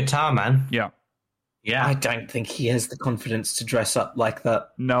 the little guitar man? Yeah. Yeah. I don't think he has the confidence to dress up like that.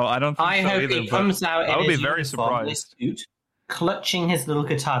 No, I don't think so either. I hope he comes out. I would be very surprised. Suit, clutching his little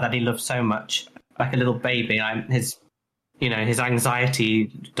guitar that he loves so much, like a little baby, his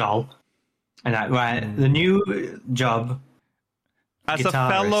anxiety doll, and the new job. As a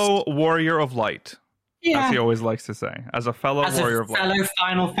fellow warrior of light, as he always likes to say, as a fellow warrior of light, fellow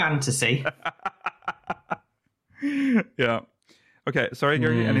Final Fantasy. Yeah. Okay, sorry,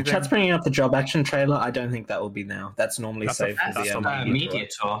 Georgi, anything? Chat's bringing up the job action trailer. I don't think that will be now. That's normally saved for the Media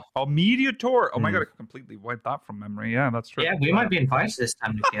Tour. Oh, Media Tour! Oh my god, I completely wiped that from memory. Yeah, that's true. Yeah, we might be invited this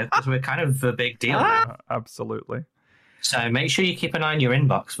time, Nikia, because we're kind of a big deal now. Absolutely. So make sure you keep an eye on your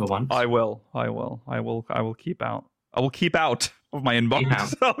inbox for once. I will keep out. I will keep out of my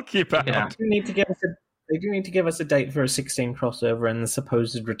inbox. I'll keep out. They do need to give us a date for a 16 crossover and the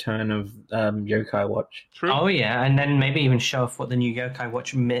supposed return of Yokai Watch. True. Oh yeah, and then maybe even show off what the new Yokai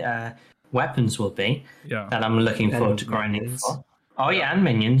Watch weapons will be. Yeah. That I'm looking forward to grinding for. Oh yeah, and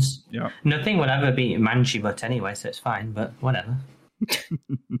minions. Yeah. Nothing will ever beat Manchibut anyway, so it's fine. But whatever.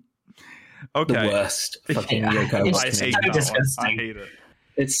 Okay. The worst fucking Yokai Watch. It's I hate so that disgusting. one. I hate it.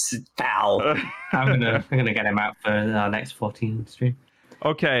 It's foul. I'm gonna get him out for our next 14 stream.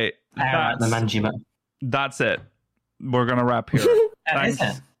 Okay. The Manjima. That's it. We're gonna wrap here. Thanks.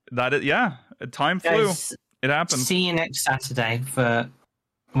 Is it? That is, yeah. Time flew. Guys, It happened. see you next Saturday for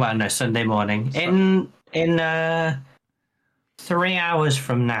Sunday morning. In 3 hours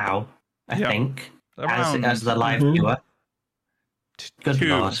from now, I think. As the live viewer. Good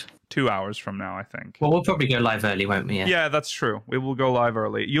Lord. 2 hours from now, I think. Well, we'll probably go live early, won't we? Yeah, that's true. We will go live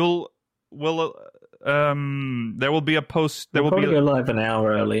early. There will be a post. There We'll will probably be go live an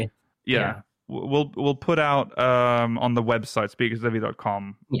hour early. Yeah. We'll put out on the website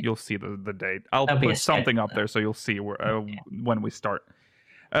speakersdev.com. Yeah. You'll see the date. I'll There'll be put a something up there so you'll see when we start.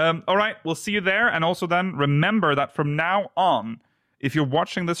 All right, we'll see you there. And also then remember that from now on, if you're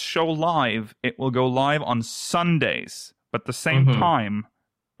watching this show live, it will go live on Sundays, but the same time,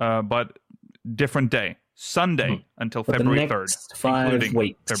 but different day. Sunday until For February the 3rd, next 5 including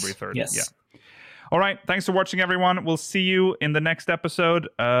weeks. February 3rd. Yes. Yeah. All right. Thanks for watching, everyone. We'll see you in the next episode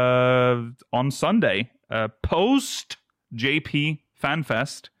on Sunday, post JP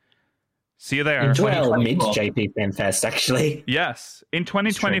FanFest. See you there. Well, mid JP FanFest, actually. Yes, in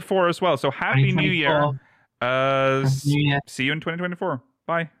 2024 as well. So Happy New Year. See you in 2024.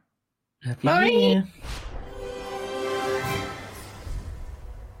 Bye. Happy New Year.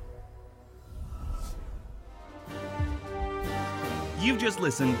 You've just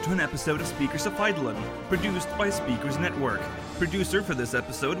listened to an episode of Speakers of Eidolon, produced by Speakers Network. Producer for this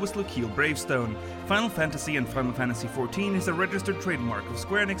episode was Lukiel Bravestone. Final Fantasy and Final Fantasy XIV is a registered trademark of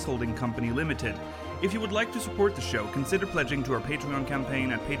Square Enix Holding Company Limited. If you would like to support the show, consider pledging to our Patreon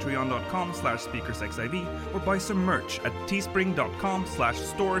campaign at patreon.com/speakersxiv or buy some merch at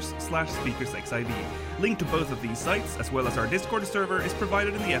teespring.com/stores/speakersxiv. Link to both of these sites, as well as our Discord server, is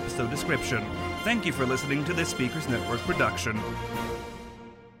provided in the episode description. Thank you for listening to this Speakers Network production.